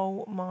thinking,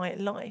 oh my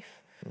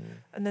life.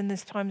 And then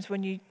there's times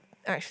when you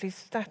actually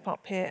step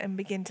up here and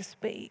begin to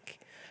speak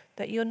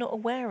that you're not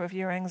aware of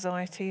your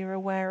anxiety, you're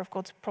aware of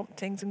God's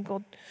promptings and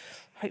God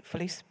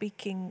hopefully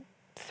speaking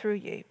through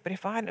you. But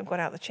if I hadn't have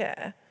got out of the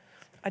chair,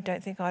 I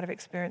don't think I'd have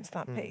experienced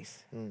that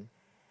peace.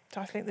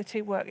 So I think the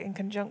two work in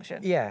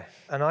conjunction. Yeah,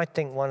 and I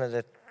think one of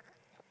the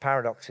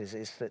paradoxes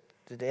is that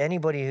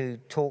anybody who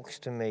talks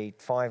to me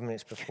 5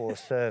 minutes before a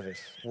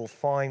service will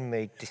find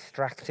me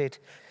distracted,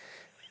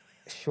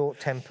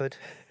 short-tempered,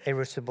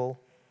 irritable.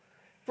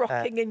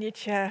 Rocking in your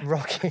chair.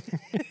 Rocking.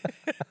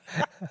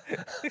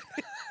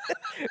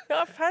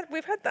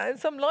 We've had that in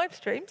some live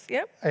streams,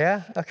 yep.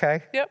 Yeah,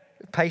 okay.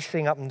 Yep.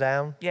 Pacing up and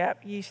down.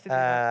 Yep, used to do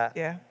that,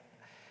 yeah.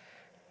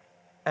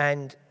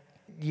 And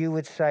you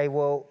would say,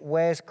 well,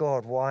 where's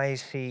God? Why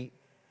is he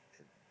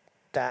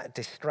that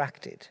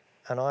distracted?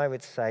 And I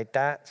would say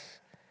that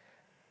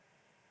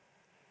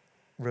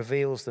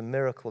reveals the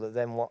miracle that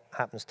then what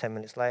happens 10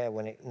 minutes later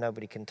when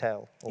nobody can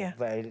tell. Or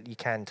Yeah. you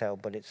can tell,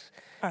 but it's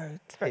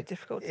Very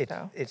difficult to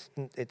tell.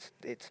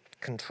 It's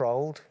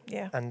controlled,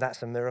 Yeah. and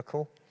that's a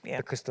miracle. Yeah.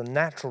 Because the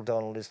natural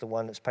Donald is the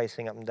one that's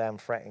pacing up and down,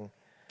 fretting.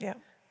 Yeah.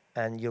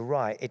 And you're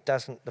right,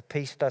 the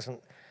peace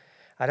doesn't,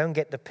 I don't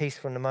get the peace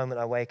from the moment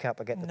I wake up.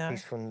 I get the No.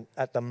 peace from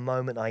at the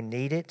moment I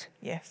need it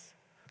Yes.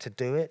 to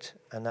do it,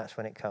 and that's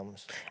when it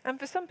comes. And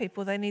for some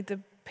people, they need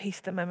the peace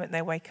the moment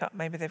they wake up.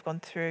 Maybe they've gone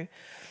through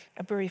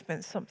a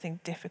bereavement, something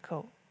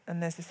difficult,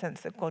 and there's a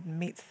sense that God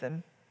meets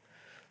them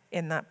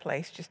in that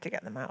place just to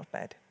get them out of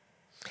bed.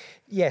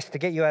 Yes, to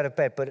get you out of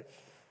bed, but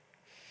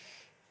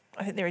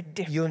I think there are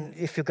different.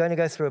 if you're going to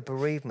go through a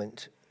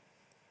bereavement,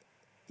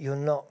 you're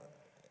not.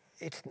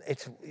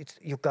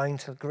 You're going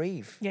to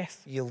grieve.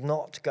 Yes. You're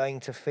not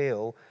going to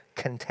feel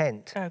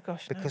content. Oh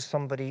gosh, no. Because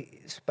somebody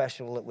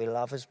special that we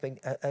love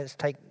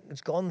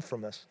has gone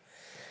from us.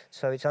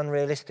 So it's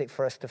unrealistic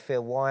for us to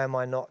feel, why am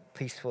I not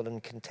peaceful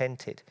and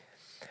contented?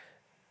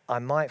 I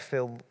might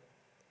feel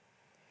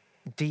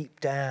deep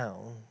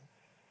down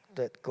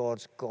that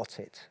God's got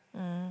it,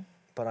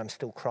 but I'm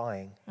still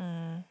crying.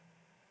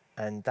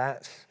 And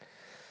that's,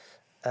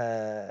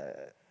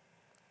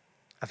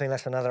 I think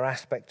that's another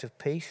aspect of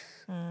peace.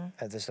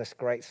 There's this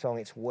great song,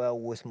 It's Well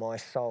With My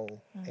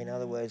Soul. In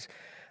other words,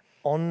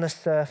 on the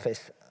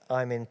surface,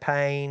 I'm in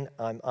pain,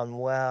 I'm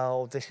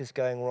unwell, this is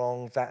going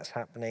wrong, that's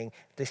happening,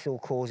 this all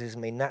causes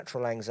me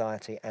natural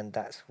anxiety, and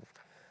that's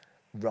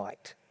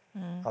right.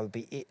 I would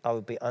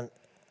be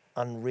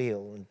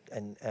unreal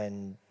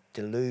and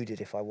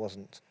deluded if I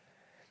wasn't.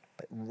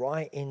 But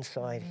right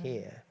inside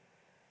here,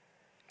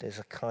 there's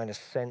a kind of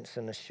sense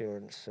and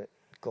assurance that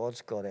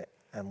God's got it,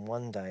 and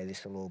one day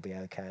this will all be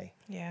okay.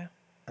 Yeah.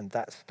 And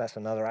that's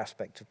another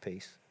aspect of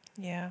peace.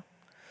 Yeah.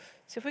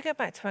 So if we go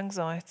back to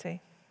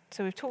anxiety,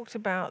 so we've talked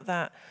about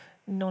that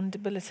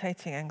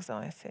non-debilitating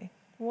anxiety.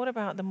 What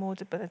about the more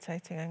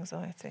debilitating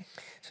anxiety?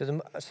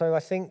 So I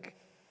think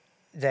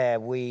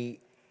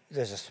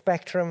there's a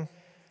spectrum,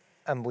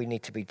 and we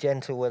need to be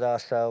gentle with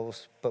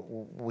ourselves, but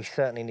we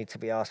certainly need to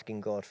be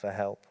asking God for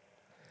help.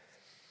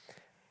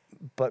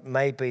 But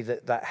maybe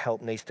that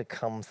help needs to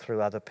come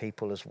through other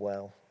people as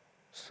well.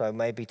 So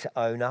maybe to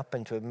own up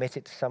and to admit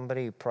it to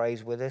somebody who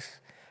prays with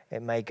us,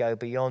 it may go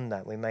beyond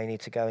that. We may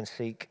need to go and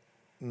seek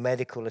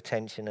medical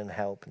attention and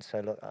help and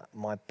say, look,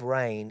 my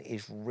brain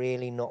is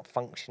really not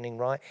functioning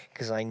right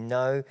because I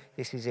know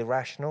this is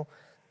irrational,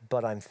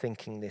 but I'm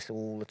thinking this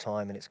all the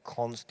time and it's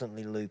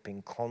constantly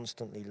looping,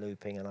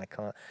 and I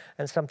can't.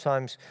 And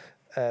sometimes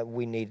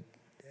we need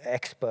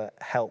expert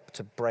help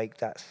to break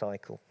that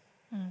cycle.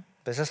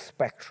 There's a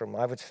spectrum.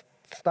 I would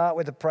start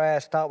with the prayer,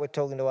 start with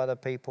talking to other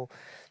people,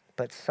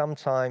 but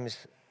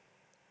sometimes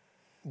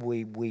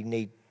we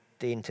need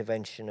the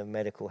intervention of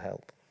medical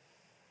help.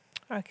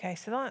 Okay,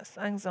 so that's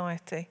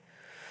anxiety.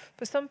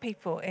 For some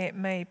people, it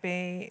may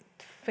be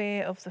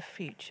fear of the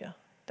future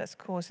that's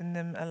causing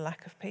them a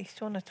lack of peace.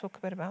 Do you want to talk a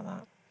bit about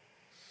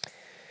that?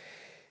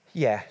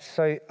 Yeah,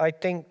 so I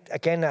think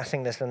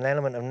there's an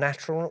element of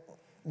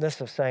naturalness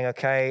of saying,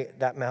 okay,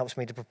 that helps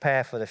me to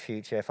prepare for the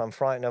future. If I'm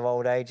frightened of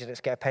old age, let's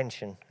get a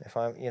pension. If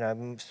I,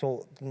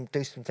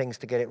 do some things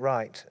to get it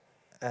right,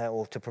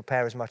 or to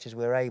prepare as much as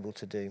we're able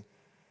to do.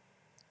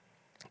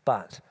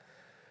 But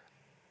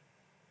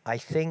I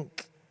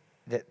think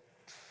that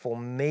for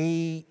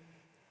me,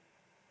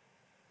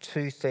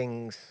 two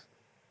things,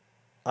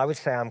 I would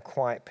say I'm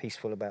quite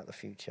peaceful about the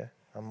future.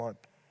 I might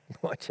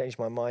change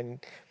my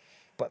mind,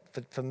 but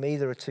for me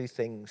there are two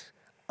things.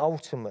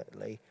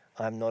 Ultimately,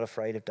 I'm not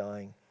afraid of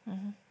dying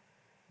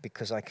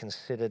because I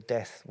consider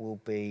death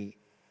will be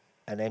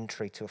an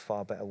entry to a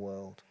far better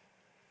world.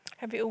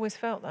 Have you always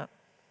felt that?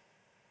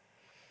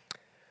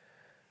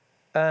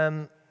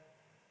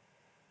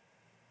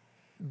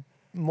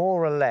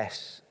 More or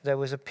less. There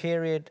was a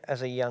period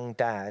as a young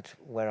dad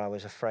where I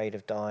was afraid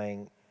of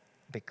dying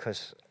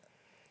because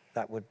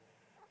that would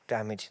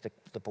damage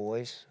the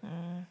boys.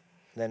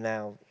 They're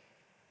now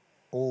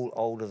all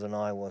older than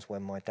I was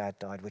when my dad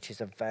died, which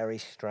is a very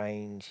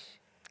strange,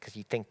 because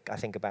I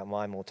think about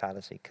my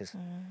mortality because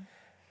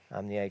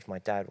I'm the age my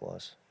dad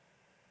was.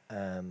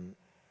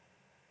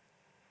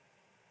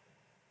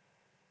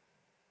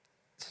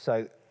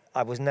 So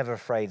I was never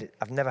afraid.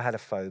 I've never had a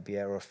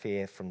phobia or a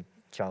fear from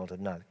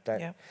childhood, no.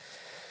 Yeah.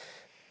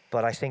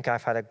 But I think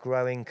I've had a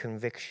growing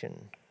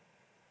conviction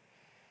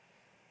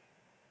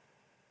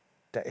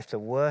that if the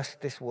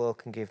worst this world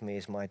can give me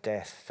is my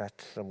death,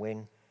 that's a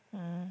win.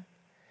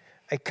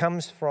 It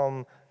comes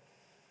from,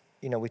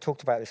 we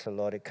talked about this a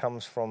lot, it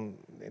comes from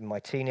in my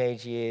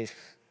teenage years,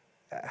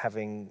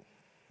 having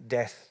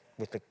death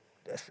with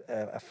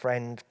a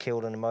friend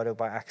killed in a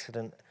motorbike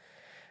accident.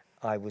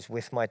 I was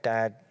with my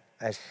dad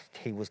as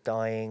he was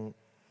dying,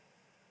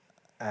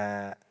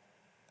 and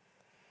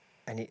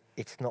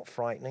it's not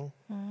frightening.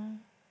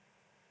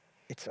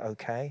 It's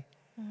okay,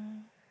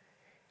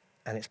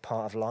 and it's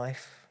part of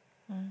life.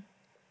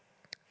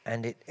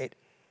 And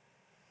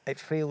it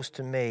feels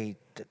to me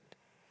that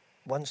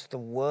once the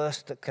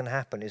worst that can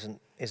happen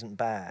isn't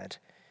bad,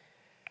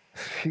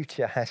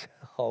 future has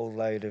a whole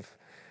load of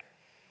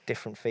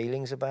different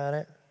feelings about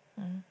it.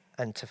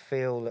 And to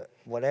feel that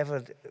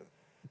whatever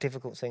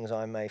difficult things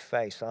I may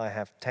face, I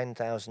have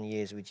 10,000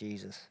 years with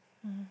Jesus,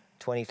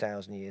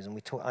 20,000 years.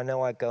 And I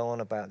know I go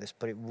on about this,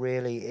 but it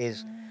really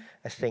is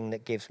a thing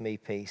that gives me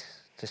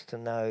peace, just to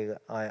know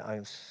that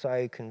I'm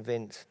so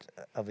convinced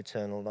of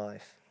eternal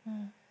life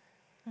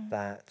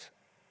that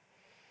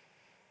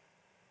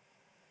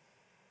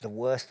the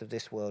worst of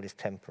this world is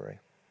temporary.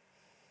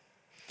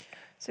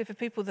 So for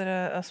people that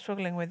are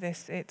struggling with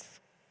this, it's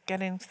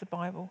getting into the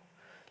Bible,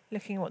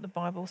 looking at what the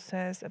Bible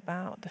says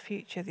about the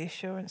future, the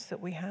assurance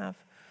that we have,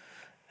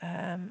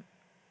 and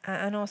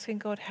asking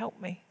God, help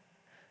me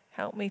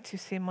to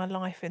see my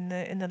life in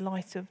the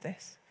light of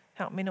this.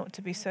 Help me not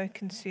to be so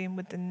consumed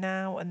with the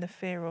now and the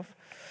fear of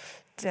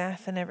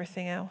death and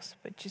everything else,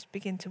 but just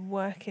begin to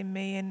work in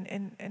me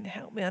and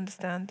help me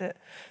understand that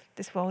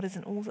this world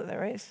isn't all that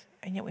there is,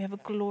 and yet we have a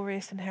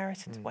glorious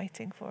inheritance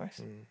waiting for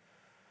us.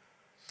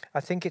 I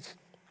think it's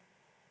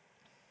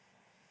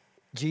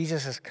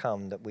Jesus has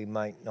come that we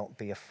might not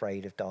be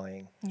afraid of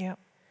dying. Yeah.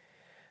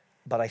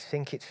 But I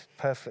think it's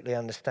perfectly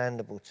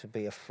understandable to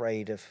be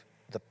afraid of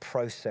the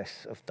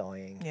process of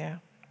dying. Yeah.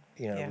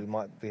 We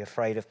might be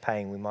afraid of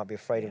pain. We might be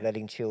afraid of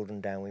letting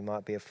children down. We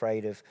might be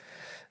afraid of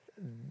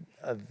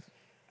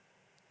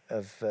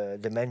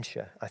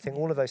dementia. I think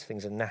all of those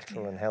things are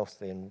natural and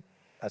healthy. And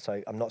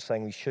so I'm not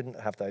saying we shouldn't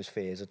have those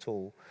fears at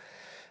all.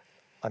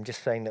 I'm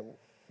just saying that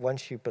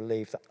once you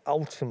believe that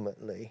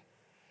ultimately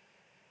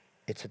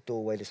it's a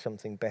doorway to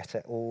something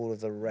better, all of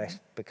the rest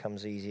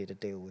becomes easier to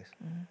deal with.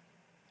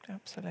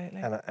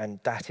 Absolutely. And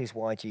that is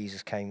why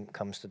Jesus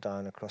comes to die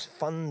on the cross.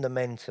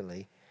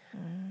 Fundamentally,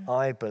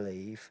 I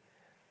believe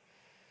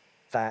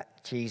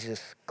that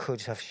Jesus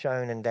could have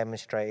shown and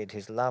demonstrated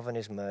his love and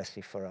his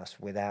mercy for us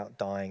without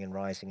dying and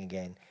rising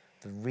again.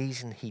 The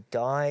reason he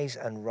dies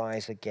and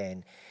rises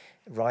again,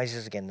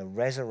 the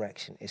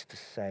resurrection, is to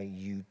say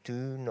you do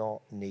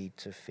not need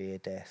to fear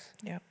death.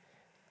 Yeah.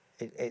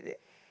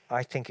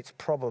 I think it's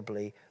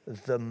probably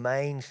the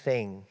main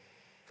thing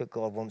that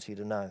God wants you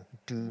to know.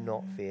 Do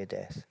not fear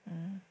death,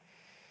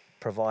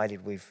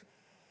 provided we've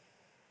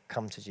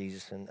come to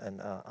Jesus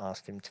and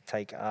asked him to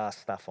take our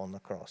stuff on the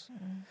cross.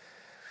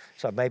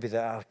 So maybe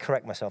I'll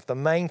correct myself. The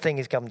main thing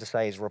he's come to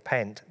say is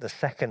repent. The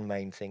second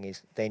main thing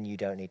is then you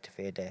don't need to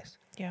fear death.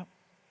 Yeah.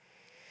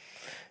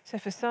 So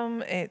for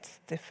some, it's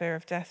the fear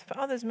of death. For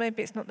others,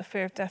 maybe it's not the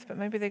fear of death, but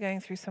maybe they're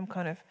going through some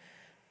kind of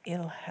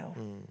ill health.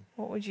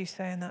 What would you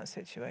say in that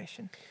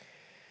situation?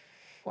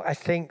 Well, I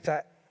think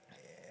that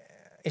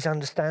is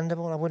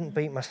understandable. I wouldn't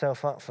beat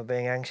myself up for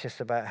being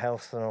anxious about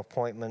health and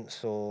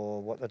appointments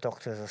or what the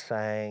doctors are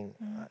saying.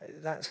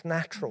 That's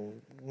natural.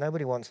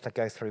 Nobody wants to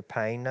go through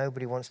pain.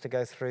 Nobody wants to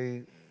go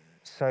through.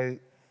 So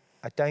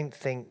I don't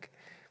think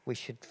we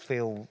should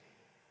feel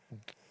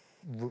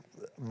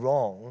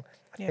wrong.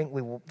 I think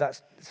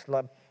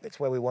it's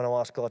where we want to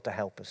ask God to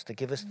help us, to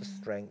give us the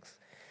strength,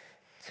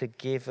 to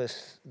give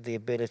us the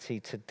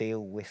ability to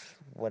deal with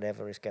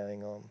whatever is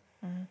going on.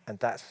 And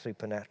that's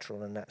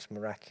supernatural and that's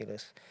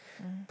miraculous.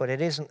 But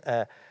it isn't,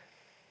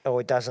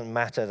 it doesn't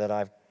matter that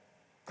I've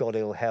got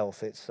ill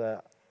health. It's,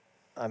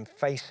 I'm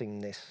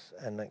facing this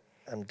and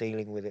I'm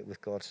dealing with it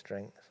with God's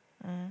strength.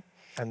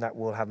 And that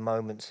will have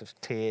moments of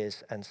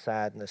tears and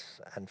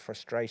sadness and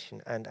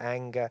frustration and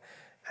anger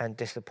and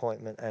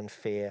disappointment and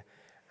fear.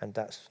 And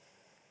that's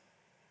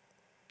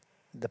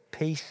the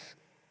peace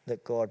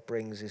that God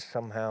brings is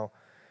somehow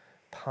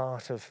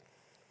part of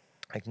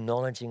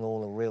acknowledging all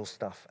the real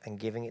stuff and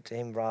giving it to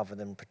him rather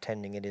than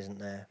pretending it isn't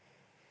there.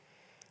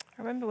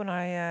 I remember when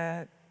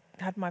I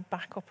had my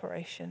back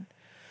operation,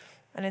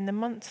 and in the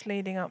months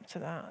leading up to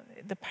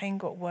that, the pain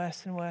got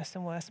worse and worse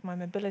and worse. My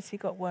mobility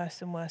got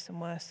worse and worse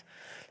and worse,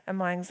 and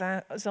my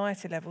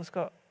anxiety levels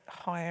got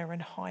higher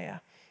and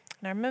higher.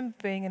 And I remember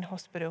being in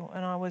hospital,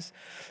 and it was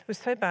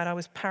so bad. I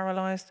was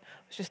paralyzed.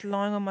 I was just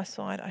lying on my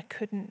side. I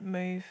couldn't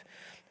move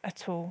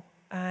at all.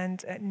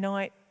 And at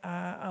night,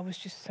 I was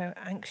just so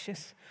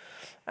anxious.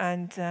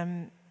 And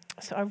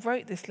so I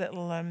wrote this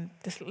little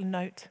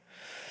note.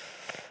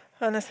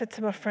 And I said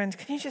to my friends,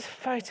 can you just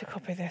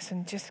photocopy this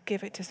and just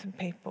give it to some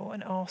people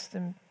and ask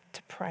them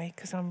to pray?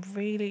 Because I'm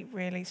really,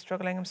 really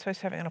struggling. I'm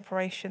supposed to have an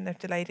operation. They've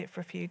delayed it for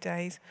a few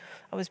days.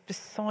 I was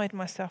beside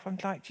myself. I'm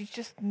like, you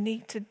just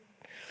need to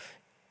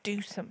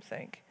do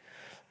something.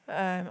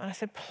 And I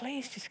said,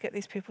 please just get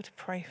these people to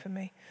pray for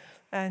me.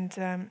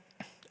 And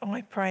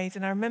I prayed,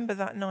 and I remember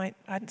that night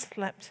I hadn't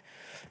slept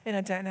in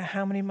I don't know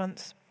how many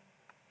months.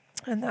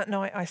 And that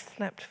night I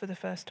slept for the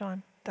first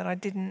time, that I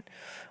didn't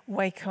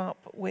wake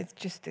up with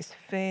just this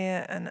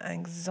fear and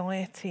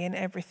anxiety and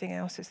everything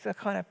else. It's the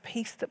kind of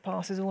peace that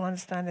passes all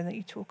understanding that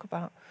you talk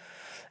about.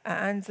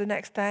 And the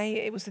next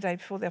day, it was the day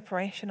before the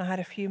operation, I had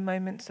a few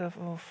moments of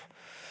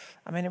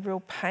I'm in a real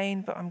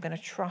pain, but I'm going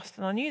to trust.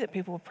 And I knew that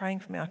people were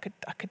praying for me. I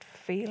could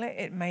feel it.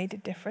 It made a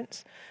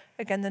difference.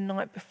 Again, the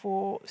night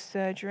before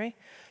surgery,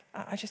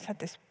 I just had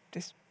this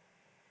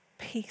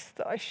peace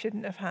that I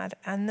shouldn't have had.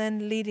 And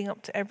then leading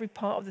up to every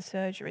part of the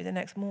surgery the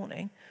next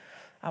morning,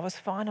 I was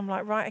fine. I'm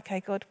like, right, okay,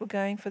 God, we're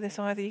going for this.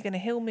 Either you're going to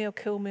heal me or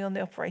kill me on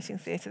the operating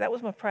theatre. That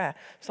was my prayer.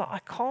 So I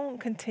can't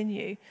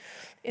continue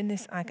in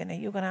this agony.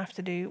 You're going to have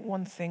to do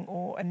one thing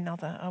or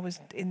another. I was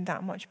in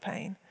that much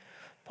pain.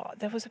 But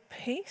there was a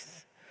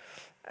peace.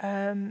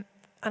 And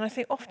I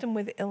think often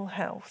with ill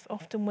health,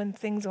 often when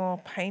things are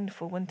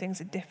painful, when things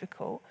are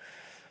difficult,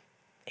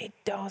 it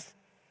does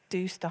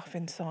do stuff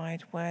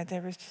inside where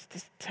there is just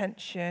this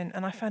tension.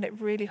 And I found it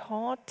really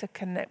hard to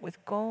connect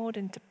with God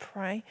and to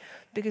pray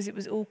because it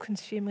was all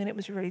consuming and it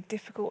was really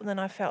difficult. And then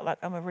I felt like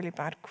I'm a really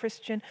bad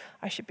Christian.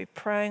 I should be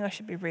praying. I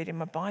should be reading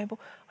my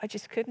Bible. I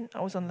just couldn't. I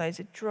was on loads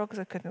of drugs.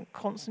 I couldn't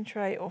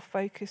concentrate or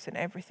focus and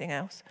everything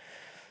else.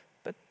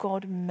 But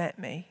God met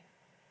me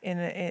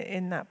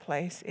in that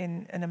place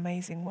in an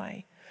amazing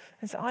way.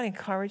 And so I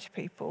encourage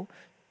people,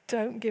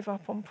 don't give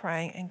up on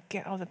praying and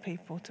get other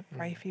people to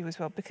pray for you as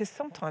well, because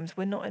sometimes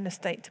we're not in a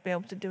state to be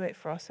able to do it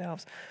for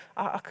ourselves.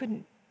 I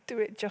couldn't do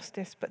it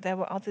justice, but there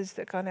were others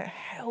that kind of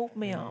held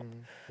me up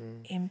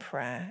in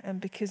prayer,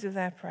 and because of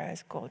their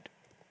prayers, God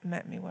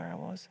met me where I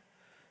was.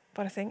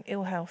 But I think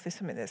ill health is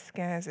something that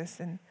scares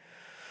us and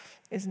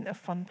isn't a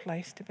fun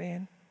place to be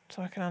in.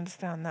 So I can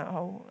understand that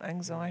whole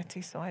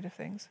anxiety side of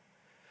things.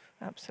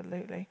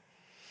 Absolutely.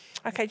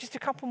 Okay, just a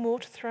couple more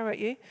to throw at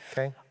you.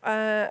 Okay.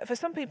 For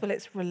some people,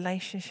 it's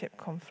relationship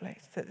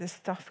conflict, that there's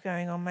stuff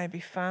going on, maybe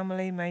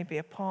family, maybe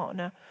a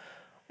partner,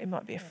 it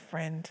might be a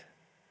friend.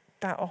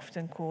 That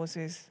often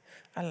causes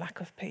a lack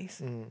of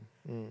peace.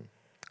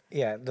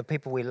 Yeah, the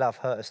people we love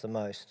hurt us the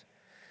most.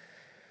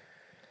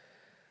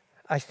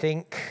 I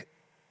think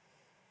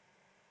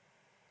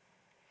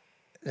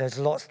there's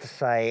lots to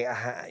say,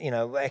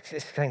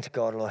 saying to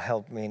God, Lord,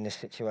 help me in this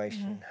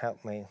situation,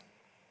 help me.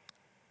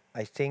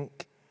 I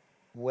think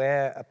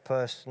where a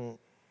person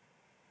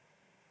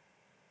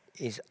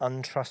is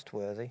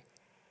untrustworthy,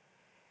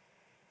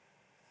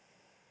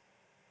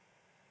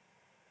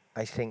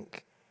 I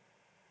think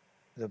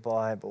the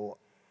Bible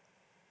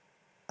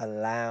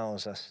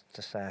allows us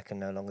to say, I can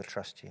no longer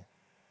trust you.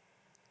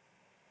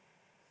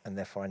 And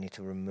therefore I need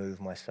to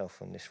remove myself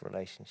from this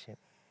relationship.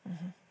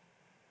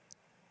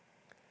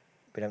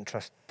 We don't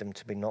trust them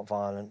to be not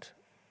violent.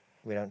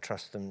 We don't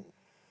trust them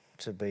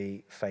to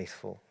be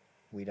faithful.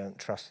 We don't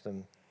trust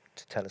them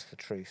to tell us the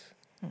truth.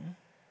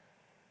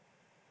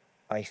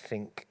 I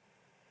think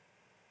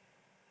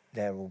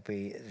there will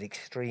be the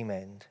extreme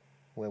end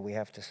where we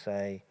have to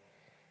say,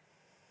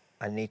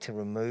 I need to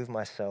remove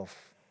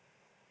myself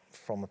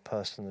from a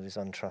person that is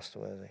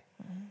untrustworthy.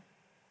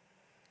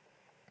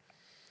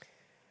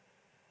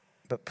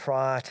 But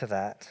prior to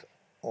that,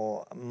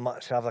 or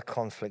much other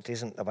conflict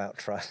isn't about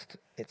trust.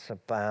 It's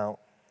about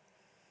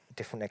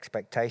different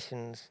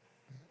expectations,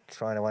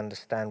 trying to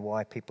understand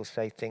why people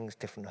say things,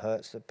 different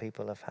hurts that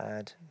people have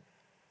had,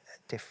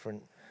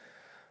 different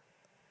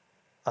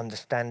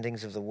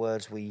understandings of the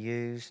words we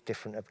use,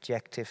 different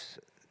objectives,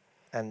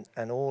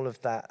 and all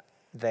of that.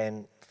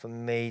 Then for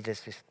me,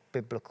 there's this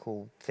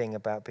biblical thing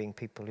about being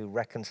people who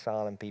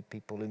reconcile and be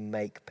people who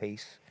make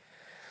peace.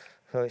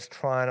 So it's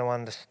trying to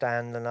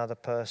understand another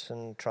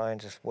person, trying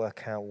to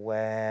work out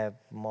where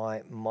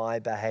my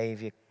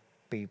behavior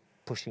be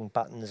pushing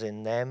buttons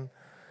in them.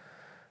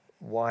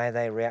 Why are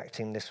they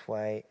reacting this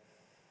way?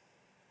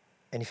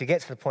 And if you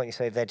get to the point you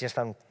say they're just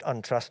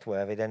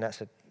untrustworthy, then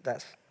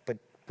but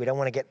we don't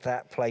want to get to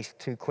that place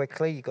too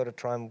quickly. You've got to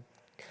try and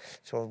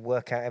sort of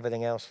work out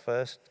everything else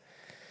first.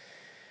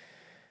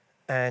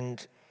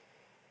 And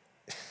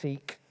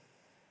seek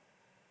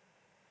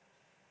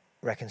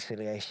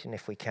reconciliation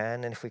if we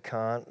can, and if we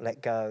can't,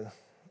 let go.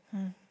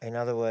 In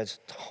other words,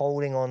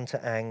 holding on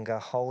to anger,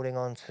 holding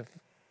on to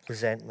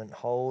resentment,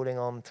 holding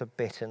on to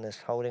bitterness,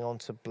 holding on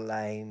to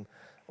blame,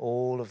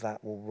 all of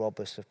that will rob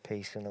us of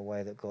peace in a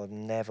way that God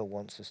never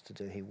wants us to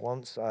do. He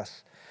wants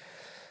us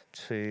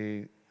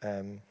to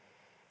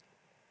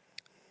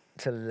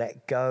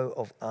let go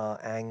of our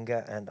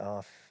anger and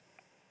our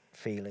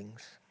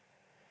feelings.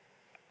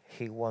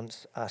 He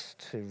wants us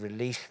to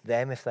release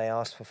them if they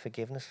ask for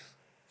forgiveness.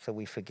 So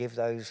we forgive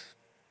those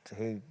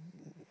who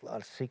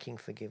are seeking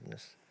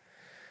forgiveness.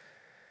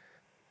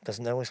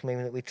 Doesn't always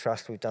mean that we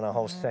trust. We've done a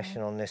whole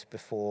session on this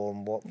before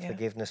and what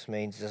forgiveness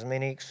means. It doesn't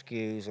mean any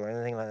excuse or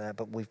anything like that,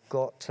 but we've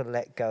got to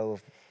let go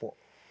of what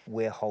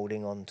we're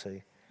holding on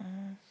to.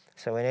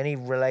 So in any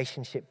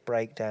relationship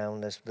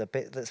breakdown, there's the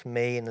bit that's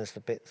me and there's the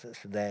bit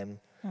that's them.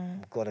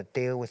 We've got to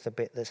deal with the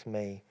bit that's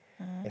me.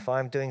 If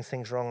I'm doing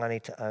things wrong, I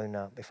need to own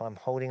up. If I'm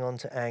holding on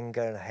to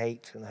anger and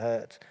hate and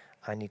hurt,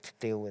 I need to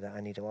deal with it. I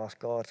need to ask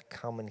God to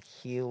come and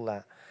heal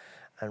that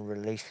and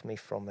release me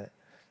from it.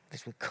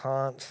 Because we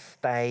can't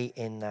stay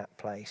in that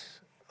place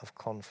of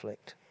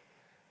conflict.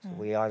 So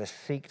we either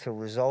seek to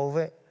resolve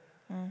it,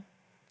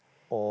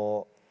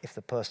 or if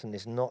the person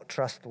is not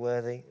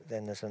trustworthy,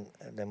 then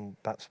then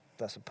perhaps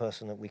that's a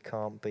person that we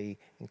can't be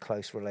in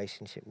close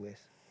relationship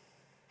with.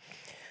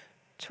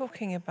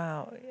 Talking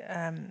about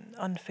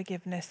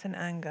unforgiveness and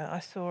anger, I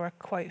saw a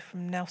quote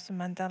from Nelson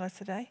Mandela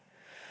today.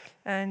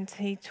 And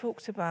he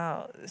talked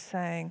about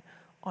saying,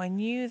 I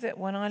knew that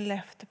when I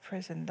left the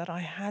prison that I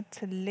had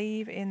to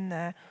leave in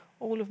there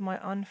all of my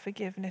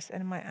unforgiveness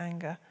and my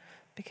anger,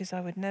 because I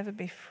would never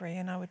be free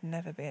and I would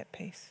never be at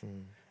peace.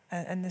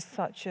 And there's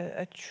such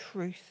a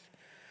truth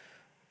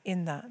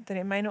in that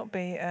it may not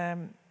be, a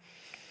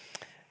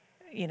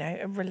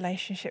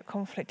relationship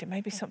conflict. It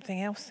may be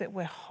something else that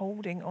we're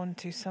holding on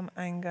to, some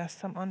anger,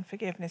 some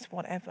unforgiveness,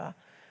 whatever.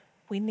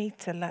 We need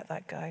to let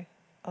that go.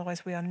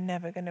 Otherwise, we are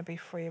never going to be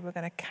free. We're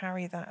going to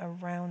carry that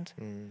around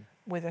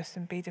with us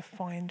and be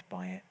defined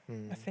by it.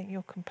 I think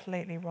you're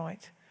completely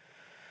right.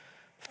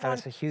 And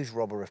it's a huge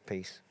robber of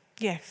peace.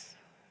 Yes,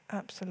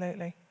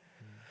 absolutely.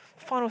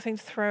 Final thing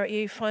to throw at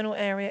you, final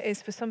area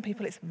is for some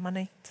people it's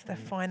money, it's their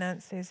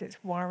finances,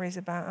 it's worries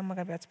about, am I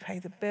going to be able to pay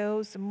the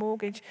bills, the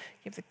mortgage,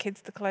 give the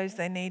kids the clothes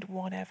they need,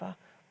 whatever.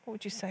 What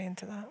would you say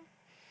into that?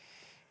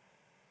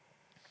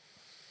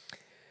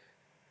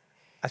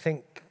 I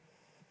think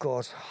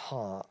God's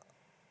heart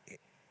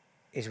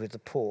is with the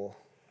poor.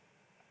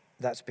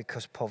 That's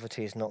because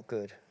poverty is not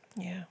good.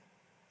 Yeah.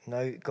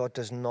 No, God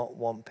does not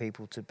want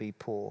people to be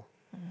poor.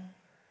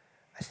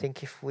 I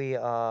think if we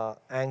are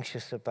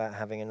anxious about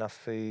having enough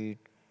food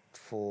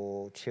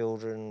for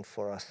children,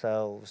 for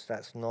ourselves,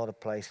 that's not a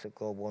place that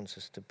God wants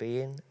us to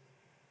be in.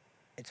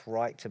 It's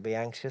right to be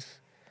anxious.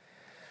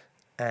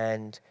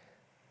 And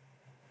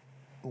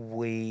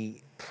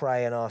we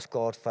pray and ask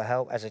God for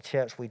help. As a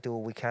church, we do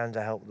all we can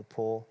to help the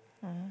poor.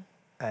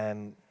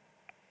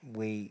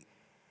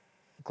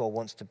 God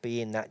wants to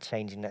be in that,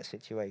 change in that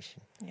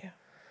situation. Yeah.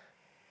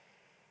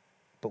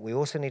 But we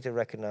also need to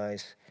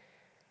recognize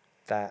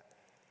that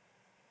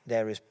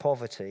there is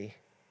poverty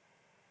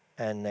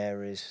and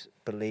there is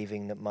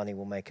believing that money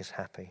will make us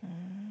happy.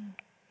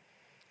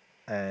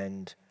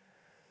 And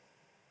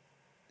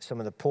some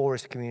of the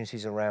poorest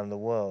communities around the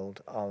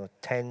world are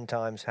 10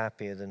 times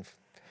happier than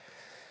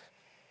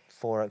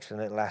Forex and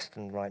Little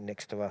Aston right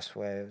next to us,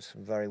 where there's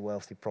some very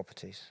wealthy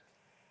properties.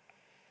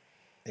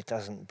 It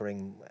doesn't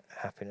bring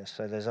happiness.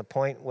 So there's a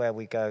point where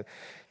we go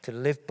to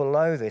live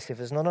below this. If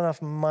there's not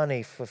enough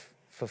money for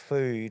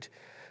food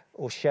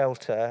or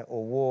shelter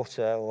or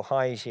water or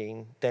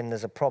hygiene, then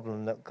there's a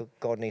problem that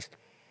God needs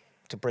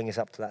to bring us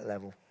up to that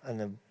level.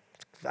 And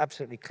it's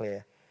absolutely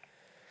clear.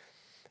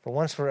 But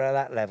once we're at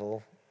that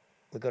level,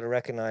 we've got to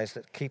recognize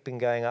that keeping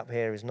going up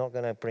here is not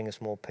going to bring us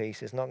more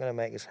peace. It's not going to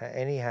make us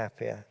any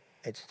happier.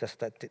 It's just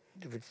that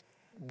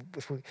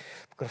if we've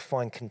got to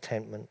find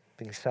contentment,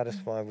 being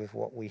satisfied with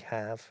what we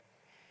have.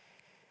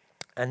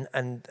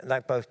 And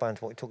like both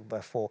bands, what we talked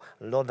about before,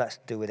 a lot of that's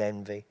to do with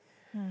envy.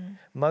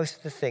 Most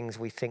of the things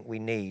we think we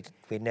need,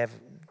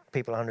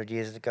 people 100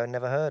 years ago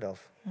never heard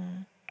of.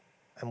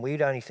 And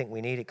we'd only think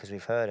we need it because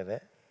we've heard of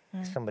it.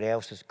 Somebody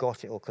else has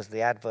got it or because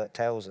the advert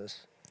tells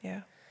us.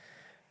 Yeah.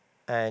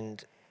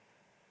 And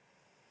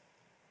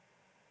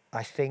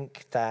I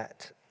think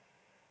that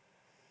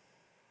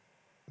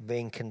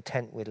being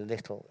content with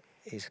little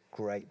is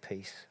great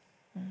peace.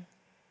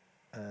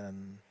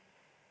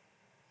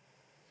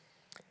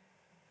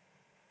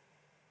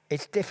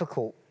 It's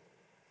difficult.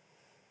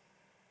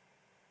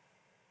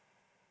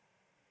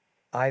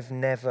 I've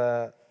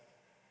never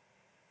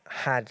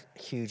had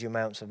huge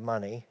amounts of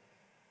money,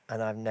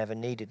 and I've never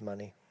needed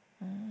money.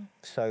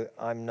 So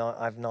I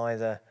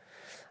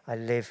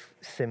live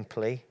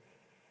simply,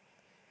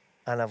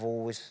 and I've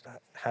always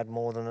had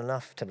more than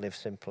enough to live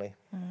simply.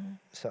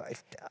 So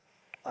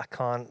I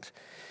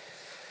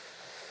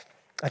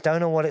don't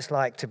know what it's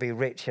like to be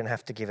rich and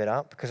have to give it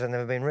up, because I've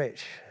never been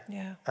rich.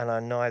 Yeah. And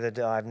I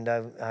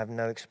have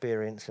no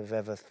experience of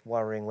ever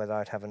worrying whether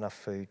I'd have enough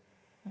food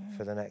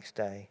for the next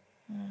day.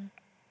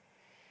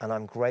 And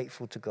I'm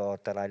grateful to God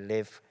that I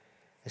live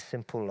a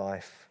simple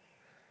life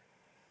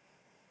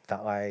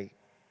that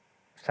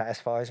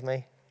satisfies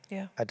me.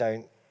 Yeah. I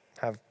don't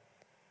have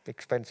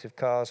expensive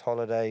cars,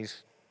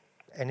 holidays,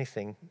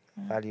 anything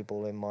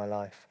valuable in my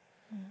life.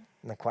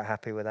 And I'm quite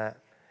happy with that.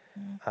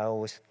 I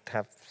always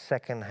have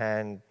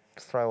second-hand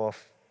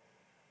throw-off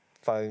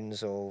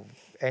phones or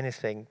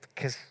anything,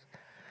 because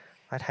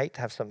I'd hate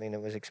to have something that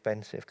was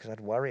expensive, because I'd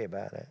worry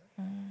about it.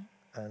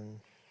 And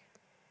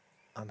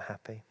I'm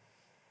happy.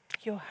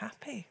 You're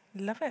happy.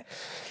 Love it.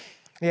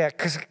 Yeah,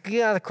 because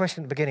the other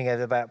question at the beginning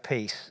about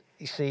peace,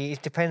 you see,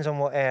 it depends on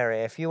what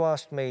area. If you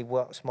asked me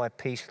what's my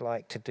peace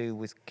like to do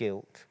with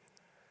guilt,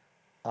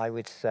 I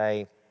would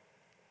say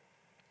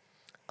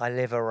I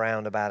live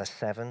around about a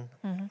 7.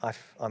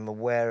 I'm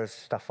aware of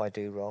stuff I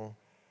do wrong.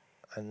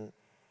 And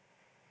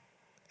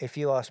if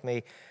you ask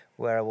me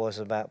where I was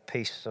about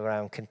peace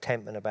around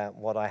contentment about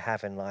what I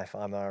have in life,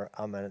 I'm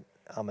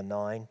a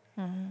 9.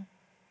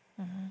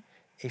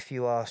 If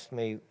you asked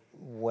me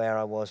where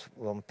I was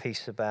on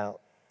peace about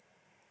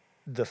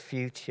the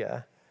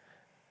future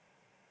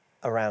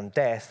around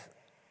death,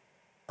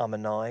 I'm a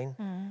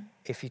 9.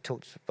 If you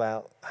talked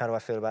about how do I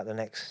feel about the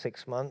next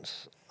 6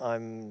 months,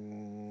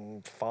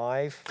 I'm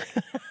 5.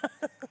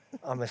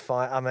 I'm a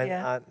 5.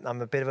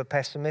 I'm a bit of a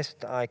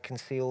pessimist. I can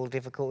see all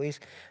difficulties.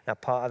 Now,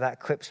 part of that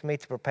equips me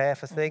to prepare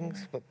for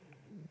things, but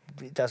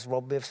it does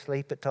rob me of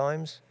sleep at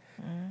times.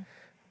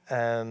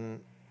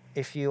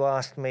 If you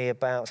asked me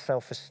about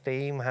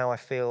self-esteem, how I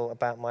feel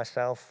about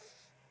myself,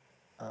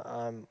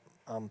 I'm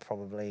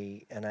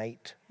probably an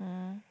 8,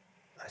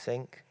 I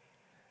think.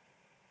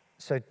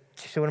 So do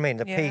you see what I mean?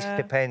 The peace Yeah.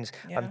 depends.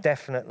 I'm Yeah.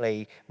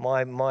 definitely,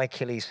 my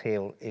Achilles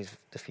heel is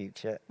the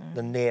future,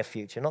 the near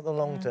future, not the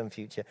long-term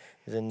future,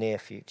 the near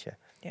future.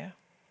 Yeah.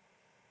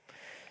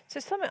 So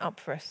sum it up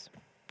for us.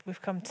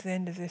 We've come to the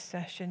end of this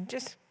session.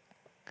 Just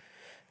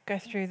go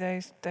through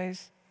those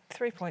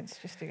 3 points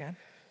just again.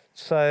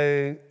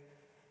 So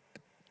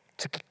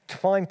to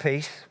find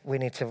peace, we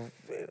need to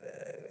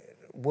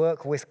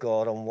work with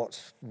God on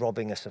what's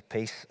robbing us of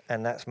peace,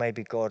 and that's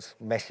maybe God's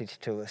message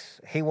to us.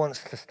 He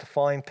wants us to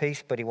find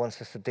peace, but he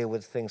wants us to deal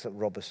with things that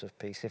rob us of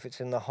peace. If it's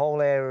in the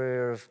whole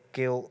area of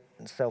guilt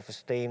and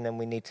self-esteem, then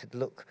we need to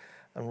look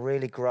and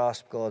really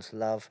grasp God's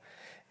love.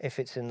 If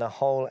it's in the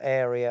whole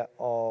area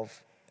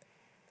of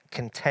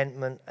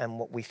contentment and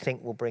what we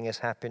think will bring us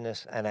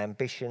happiness and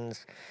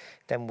ambitions,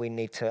 then we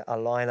need to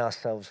align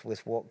ourselves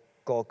with what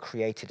God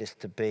created us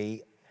to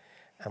be,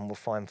 and we'll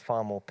find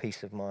far more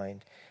peace of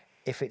mind.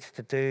 If it's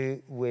to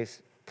do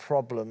with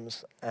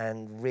problems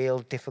and real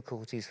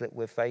difficulties that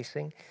we're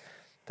facing,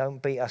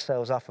 don't beat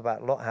ourselves up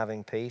about not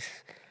having peace,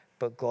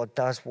 but God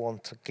does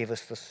want to give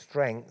us the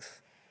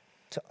strength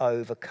to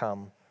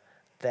overcome.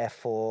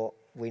 Therefore,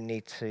 we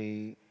need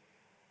to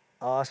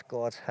ask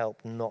God's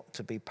help not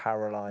to be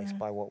paralyzed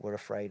by what we're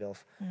afraid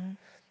of.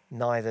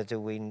 Neither do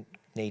we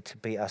need to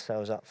beat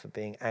ourselves up for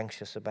being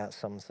anxious about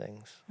some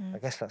things. I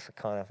guess that's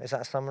is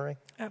that a summary?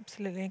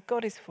 Absolutely.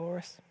 God is for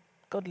us.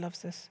 God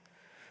loves us.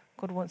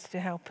 God wants to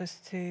help us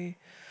to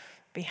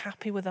be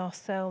happy with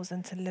ourselves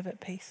and to live at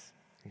peace.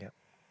 Yep.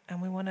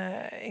 And we want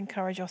to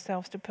encourage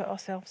ourselves to put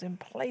ourselves in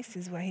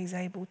places where he's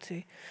able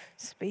to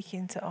speak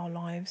into our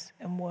lives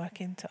and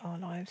work into our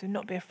lives, and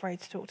not be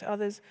afraid to talk to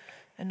others,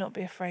 and not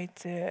be afraid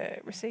to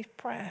receive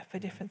prayer for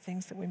different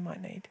things that we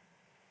might need.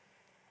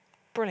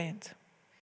 Brilliant.